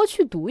多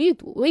去读一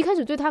读。我一开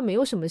始对他没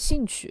有什么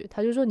兴趣，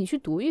他就说你去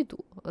读一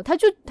读。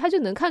他就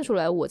能看出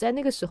来我在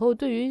那个时候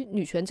对于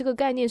女权这个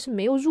概念是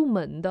没有入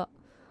门的。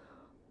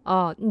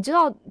你知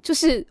道，就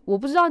是我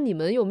不知道你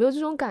们有没有这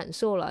种感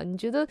受了。你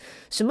觉得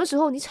什么时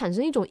候你产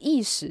生一种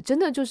意识，真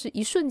的就是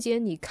一瞬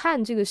间你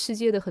看这个世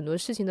界的很多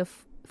事情的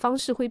方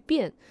式会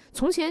变。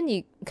从前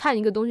你看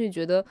一个东西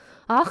觉得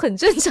很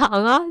正常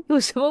啊，有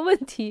什么问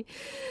题？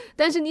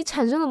但是你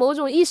产生了某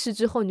种意识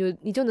之后，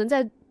你就能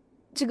在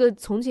这个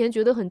从前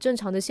觉得很正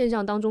常的现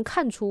象当中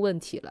看出问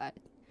题来。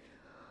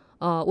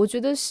我觉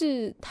得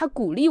是他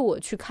鼓励我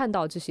去看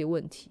到这些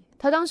问题。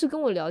他当时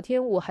跟我聊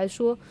天，我还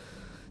说，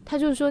他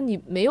就说你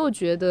没有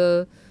觉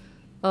得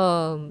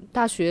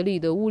大学里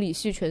的物理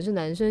系全是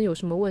男生有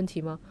什么问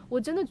题吗？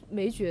我真的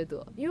没觉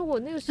得，因为我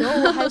那个时候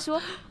我还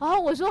说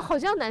我说好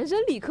像男生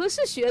理科是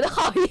学的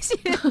好一些。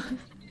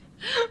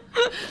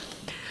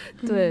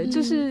对，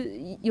就是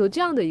有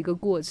这样的一个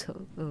过程。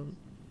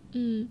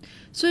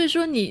所以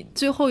说你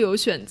最后有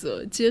选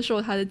择接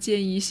受他的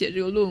建议写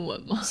这个论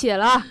文吗？写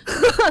了。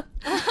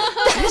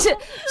但是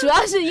主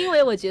要是因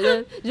为我觉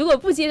得如果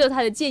不接受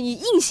他的建议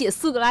硬写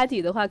苏格拉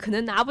底的话，可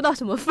能拿不到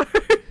什么分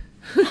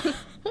儿。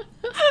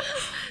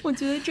我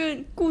觉得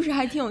这故事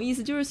还挺有意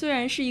思，就是虽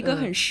然是一个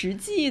很实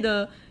际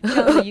的这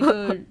样的一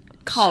个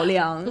考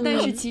量，但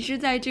是其实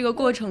在这个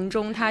过程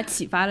中它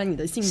启发了你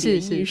的性别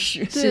意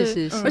识。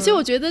是而且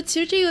我觉得其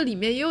实这个里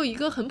面也有一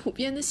个很普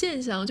遍的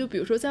现象，就比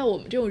如说在我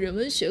们这种人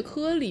文学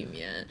科里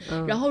面，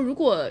然后如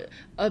果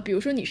比如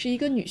说你是一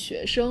个女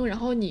学生，然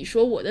后你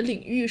说我的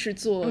领域是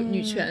做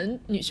女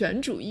权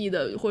主义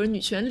的，或者女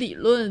权理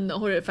论的，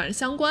或者反正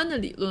相关的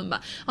理论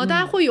吧，大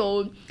家会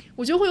有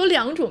我觉得会有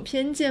2种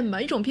偏见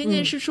吧。一种偏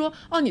见是说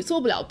你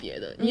做不了别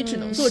的，你只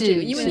能做这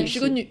个，因为你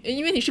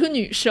是个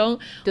女生。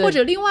或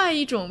者另外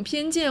一种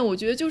偏见我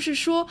觉得就是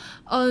说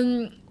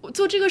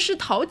做这个是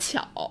讨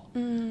巧。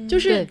就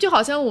是就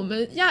好像我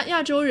们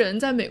亚洲人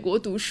在美国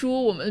读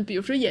书，我们比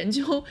如说研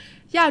究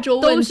亚洲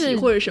问题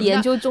或者什么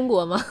研究中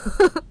国吗？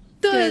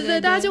对，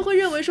大家就会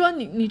认为说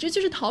你这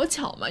就是讨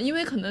巧嘛，因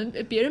为可能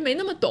别人没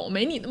那么懂，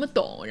没你那么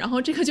懂，然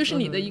后这个就是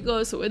你的一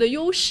个所谓的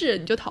优势，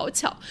你就讨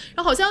巧。然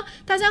后好像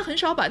大家很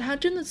少把它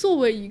真的作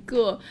为一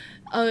个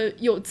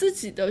有自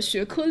己的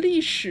学科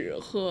历史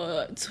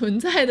和存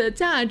在的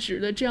价值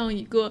的这样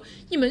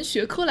一门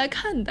学科来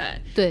看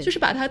待。对，就是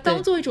把它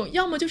当做一种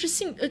要么就是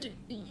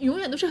永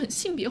远都是很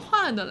性别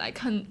化的来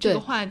看这个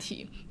话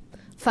题。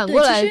反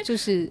过来就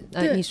是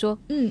你说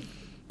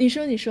你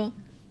说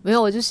没有，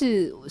我就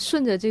是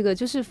顺着这个，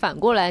就是反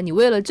过来，你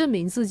为了证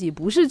明自己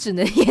不是只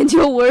能研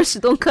究沃尔史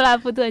东克拉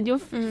夫特，你就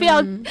非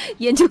要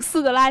研究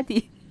苏格拉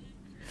底。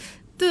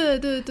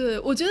对，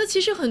我觉得其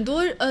实很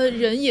多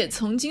人也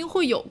曾经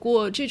会有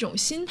过这种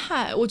心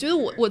态。我觉得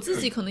我自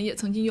己可能也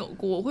曾经有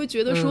过，我会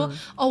觉得说，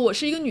我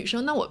是一个女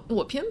生，那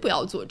我偏不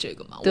要做这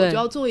个嘛，我就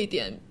要做一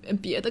点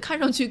别的，看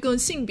上去更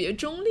性别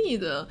中立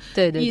的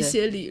一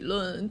些理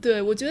论。对，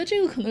我觉得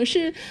这个可能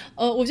是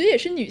我觉得也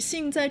是女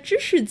性在知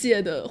识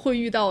界的会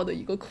遇到的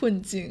一个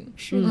困境。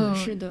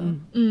是的，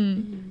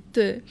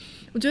对。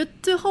我觉得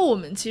最后我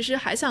们其实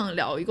还想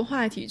聊一个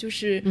话题，就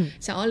是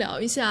想要聊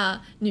一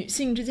下女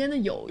性之间的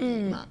友谊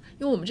嘛，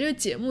因为我们这个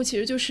节目其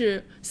实就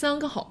是3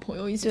个好朋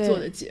友一起做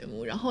的节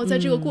目，然后在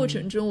这个过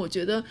程中，我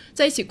觉得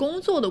在一起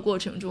工作的过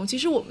程中，其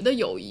实我们的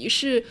友谊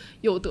是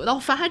有得到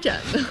发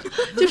展的，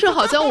就是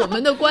好像我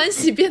们的关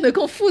系变得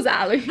更复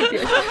杂了一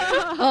点，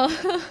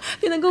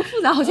变得更复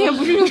杂好像也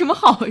不是有什么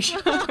好事。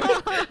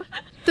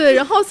对，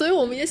然后所以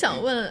我们也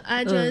想问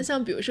阿珍，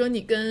像比如说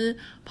你跟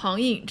庞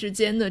颖之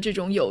间的这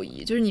种友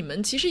谊，就是你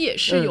们其实也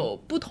是有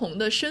不同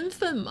的身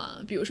份嘛，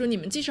比如说你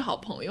们既是好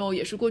朋友，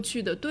也是过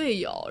去的队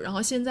友，然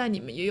后现在你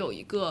们也有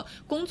一个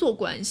工作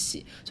关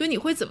系，所以你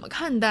会怎么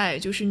看待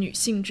就是女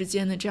性之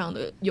间的这样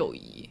的友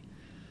谊？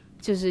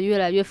就是越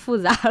来越复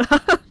杂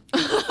了。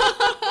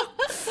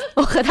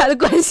我和他的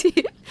关系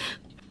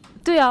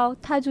对啊，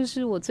他就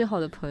是我最好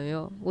的朋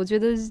友，我觉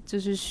得就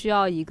是需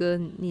要一个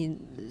你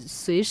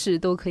随时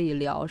都可以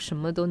聊，什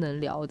么都能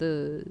聊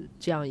的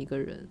这样一个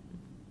人。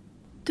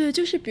对，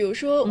就是比如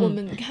说我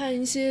们看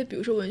一些比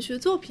如说文学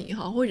作品也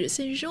好，或者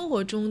现实生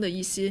活中的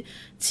一些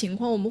情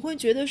况，我们会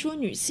觉得说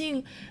女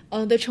性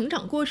的成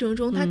长过程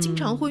中，她经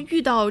常会遇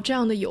到这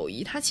样的友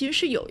谊，她其实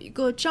是有一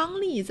个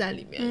张力在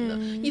里面的，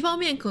一方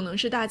面可能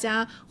是大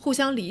家互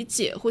相理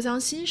解互相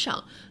欣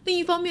赏，另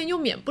一方面又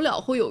免不了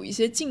会有一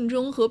些竞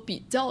争和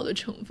比较的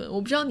成分。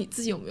我不知道你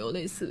自己有没有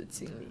类似的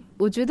经历。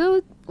我觉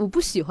得我不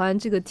喜欢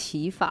这个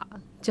提法，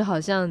就好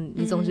像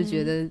你总是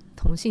觉得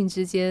同性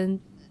之间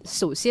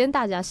首先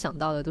大家想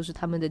到的都是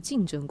他们的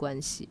竞争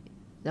关系，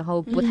然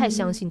后不太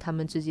相信他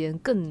们之间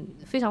更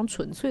非常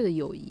纯粹的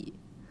友谊。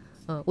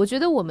我觉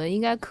得我们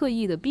应该刻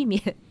意的避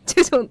免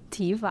这种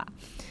提法，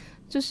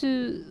就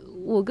是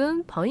我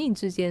跟庞颖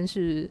之间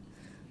是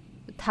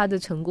他的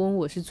成功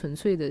我是纯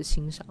粹的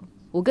欣赏，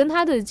我跟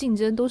他的竞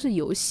争都是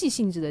游戏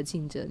性质的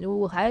竞争，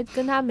我还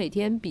跟他每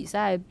天比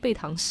赛背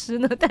唐诗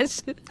呢，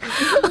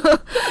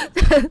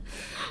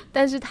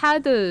但是他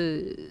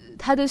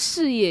的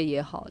事业也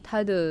好，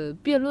他的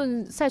辩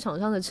论赛场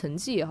上的成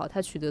绩也好，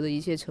他取得的一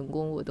切成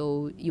功，我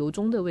都由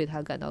衷的为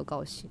他感到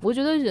高兴。我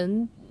觉得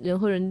人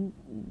和人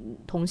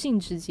同性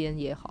之间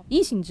也好，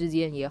异性之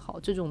间也好，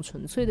这种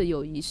纯粹的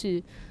友谊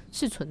是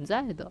存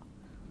在的。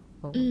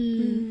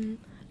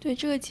对，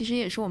这个其实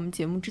也是我们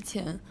节目之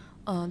前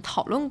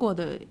讨论过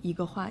的一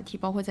个话题，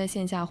包括在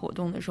线下活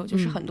动的时候，就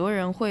是很多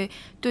人会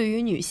对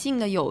于女性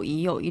的友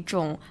谊有一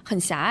种很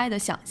狭隘的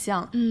想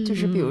象，就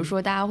是比如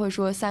说大家会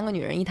说3个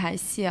女人一台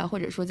戏啊，或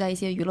者说在一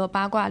些娱乐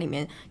八卦里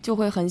面就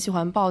会很喜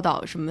欢报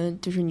道什么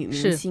就是女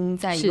明星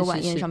在一个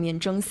晚宴上面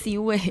争 C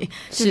位，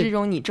就是这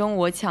种你争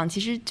我抢，其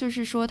实就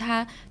是说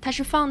它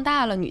是放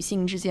大了女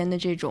性之间的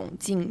这种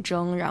竞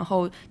争，然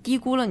后低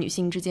估了女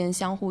性之间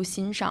相互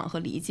欣赏和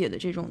理解的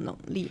这种能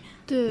力。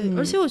对，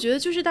而且我觉得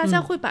就是大家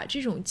会把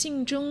这种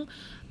竞争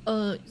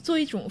做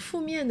一种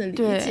负面的理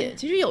解，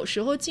其实有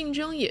时候竞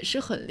争也是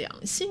很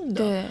良性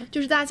的，对，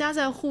就是大家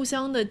在互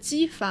相的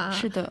激发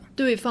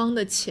对方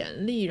的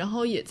潜力，然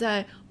后也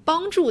在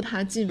帮助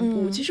他进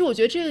步，其实我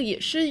觉得这个也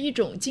是一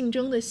种竞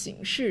争的形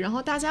式，然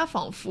后大家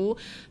仿佛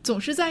总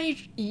是在以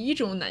一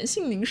种男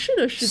性凝视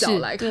的视角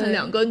来看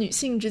两个女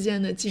性之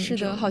间的竞争，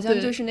是的，好像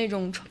就是那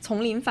种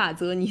丛林法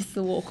则你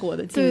死我活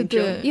的竞争。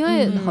对，因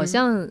为好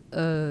像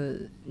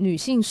女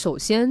性首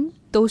先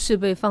都是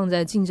被放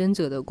在竞争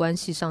者的关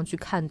系上去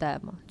看待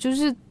嘛，就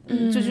是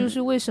这就是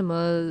为什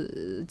么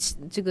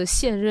这个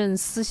现任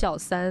司小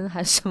三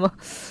还是什么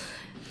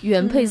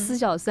原配司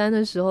小三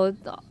的时候，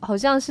好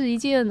像是一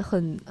件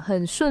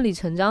很顺理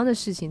成章的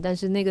事情，但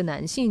是那个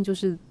男性就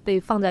是被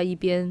放在一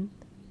边，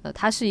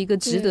他是一个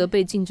值得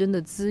被竞争的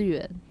资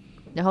源，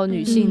然后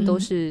女性都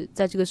是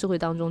在这个社会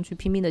当中去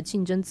拼命的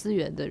竞争资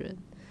源的人。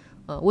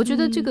我觉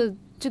得这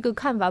个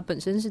看法本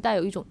身是带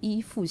有一种依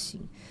附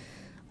性，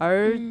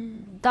而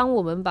当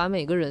我们把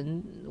每个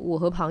人，我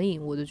和庞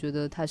颖，我就觉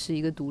得他是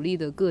一个独立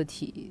的个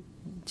体，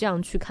这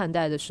样去看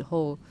待的时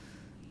候，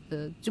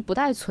就不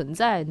太存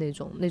在那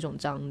种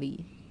张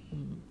力。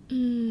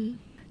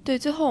对，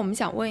最后我们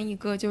想问一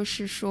个，就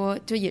是说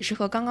就也是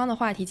和刚刚的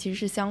话题其实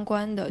是相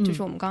关的，就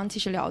是我们刚刚其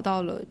实聊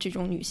到了这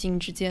种女性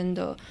之间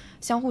的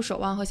相互守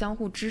望和相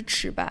互支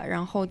持吧，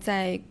然后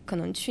在可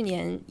能去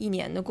年1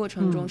年的过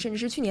程中，甚至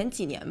是去年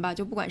几年吧，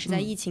就不管是在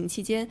疫情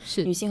期间，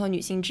女性和女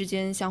性之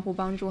间相互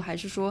帮助，还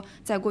是说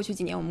在过去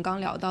几年我们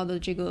刚聊到的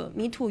这个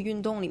Me Too 运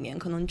动里面，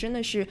可能真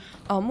的是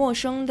陌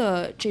生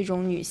的这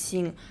种女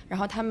性，然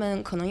后她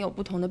们可能有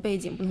不同的背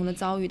景不同的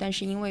遭遇，但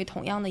是因为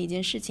同样的一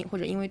件事情，或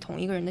者因为同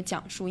一个人的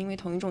讲述，因为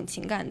同一种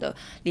情感的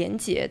连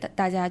结，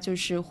大家就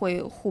是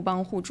会互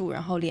帮互助，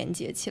然后连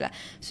结起来。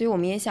所以我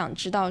们也想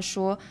知道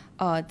说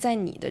在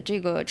你的这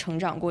个成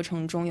长过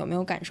程中有没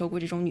有感受过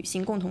这种女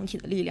性共同体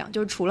的力量，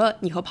就是除了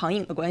你和庞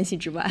颖的关系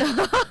之外。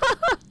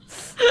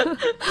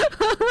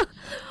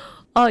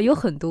有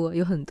很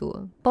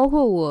多，包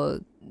括我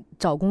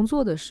找工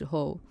作的时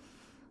候，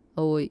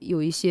我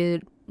有一些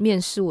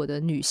面试我的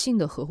女性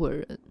的合伙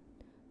人，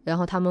然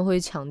后他们会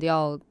强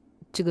调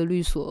这个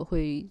律所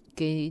会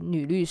给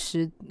女律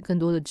师更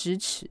多的支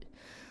持。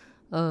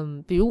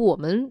比如我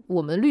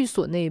们律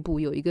所内部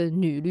有一个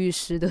女律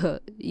师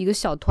的一个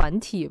小团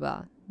体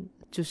吧，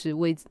就是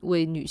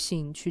为女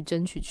性去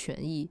争取权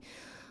益。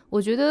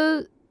我觉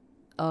得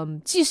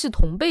既是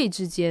同辈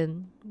之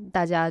间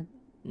大家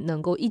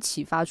能够一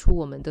起发出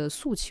我们的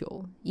诉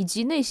求，以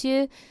及那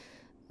些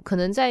可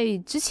能在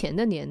之前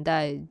的年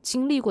代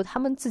经历过他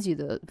们自己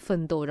的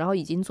奋斗，然后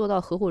已经做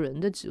到合伙人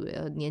的职位，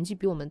年纪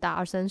比我们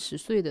大20-30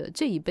岁的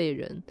这一辈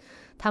人，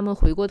他们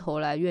回过头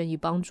来愿意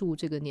帮助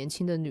这个年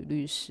轻的女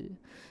律师，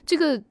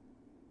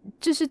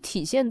这是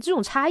体现这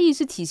种差异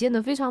是体现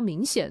的非常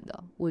明显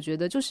的。我觉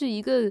得就是一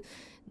个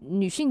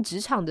女性职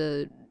场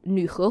的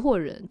女合伙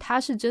人，她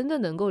是真的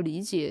能够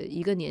理解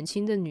一个年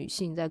轻的女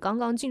性在刚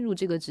刚进入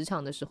这个职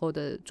场的时候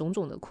的种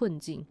种的困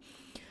境，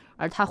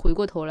而她回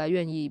过头来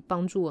愿意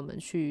帮助我们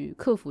去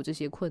克服这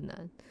些困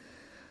难。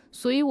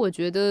所以我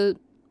觉得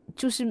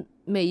就是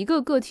每一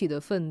个个体的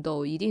奋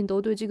斗一定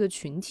都对这个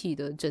群体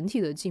的整体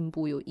的进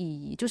步有意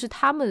义，就是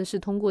他们是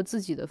通过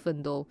自己的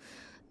奋斗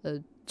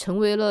成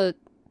为了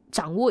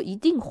掌握一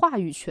定话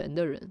语权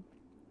的人，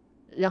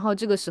然后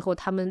这个时候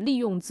他们利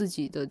用自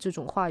己的这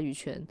种话语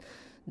权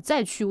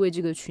再去为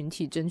这个群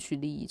体争取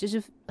利益，这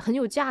是很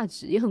有价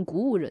值也很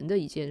鼓舞人的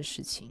一件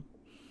事情。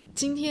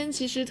今天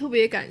其实特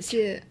别感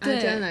谢阿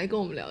詹来跟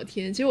我们聊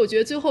天，其实我觉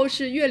得最后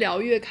是越聊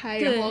越开，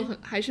然后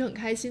还是很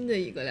开心的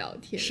一个聊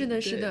天。是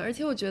的，是的，而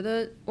且我觉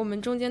得我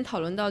们中间讨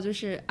论到，就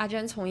是阿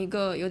詹从一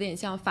个有点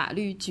像法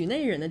律局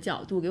内人的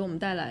角度给我们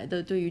带来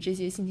的对于这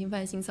些性侵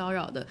犯、性骚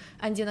扰的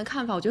案件的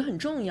看法，我觉得很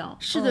重要。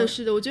是的，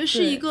是的，我觉得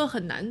是一个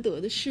很难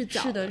得的视角。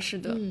是的，是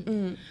的，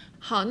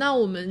好，那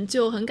我们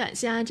就很感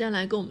谢阿詹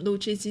来跟我们录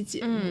这期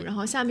节目，然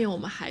后下面我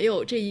们还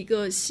有这一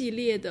个系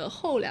列的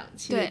后2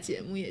期的节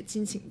目，也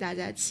敬请大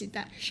家期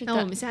待。是的，那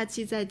我们下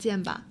期再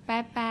见吧，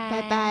拜拜，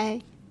拜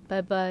拜，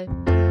拜拜。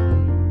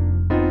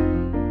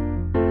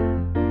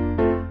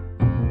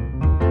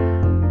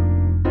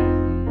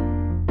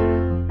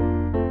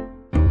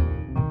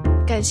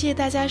感谢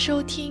大家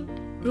收听。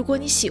如果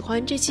你喜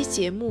欢这期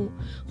节目，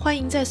欢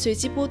迎在随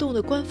机波动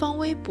的官方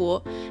微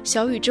博、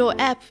小宇宙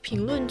App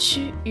评论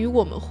区与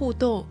我们互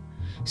动。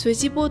随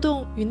机波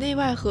动与内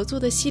外合作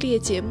的系列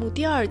节目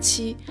第2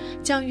期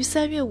将于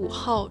3月5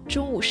号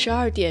中午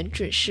12点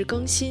准时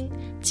更新，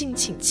敬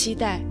请期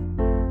待。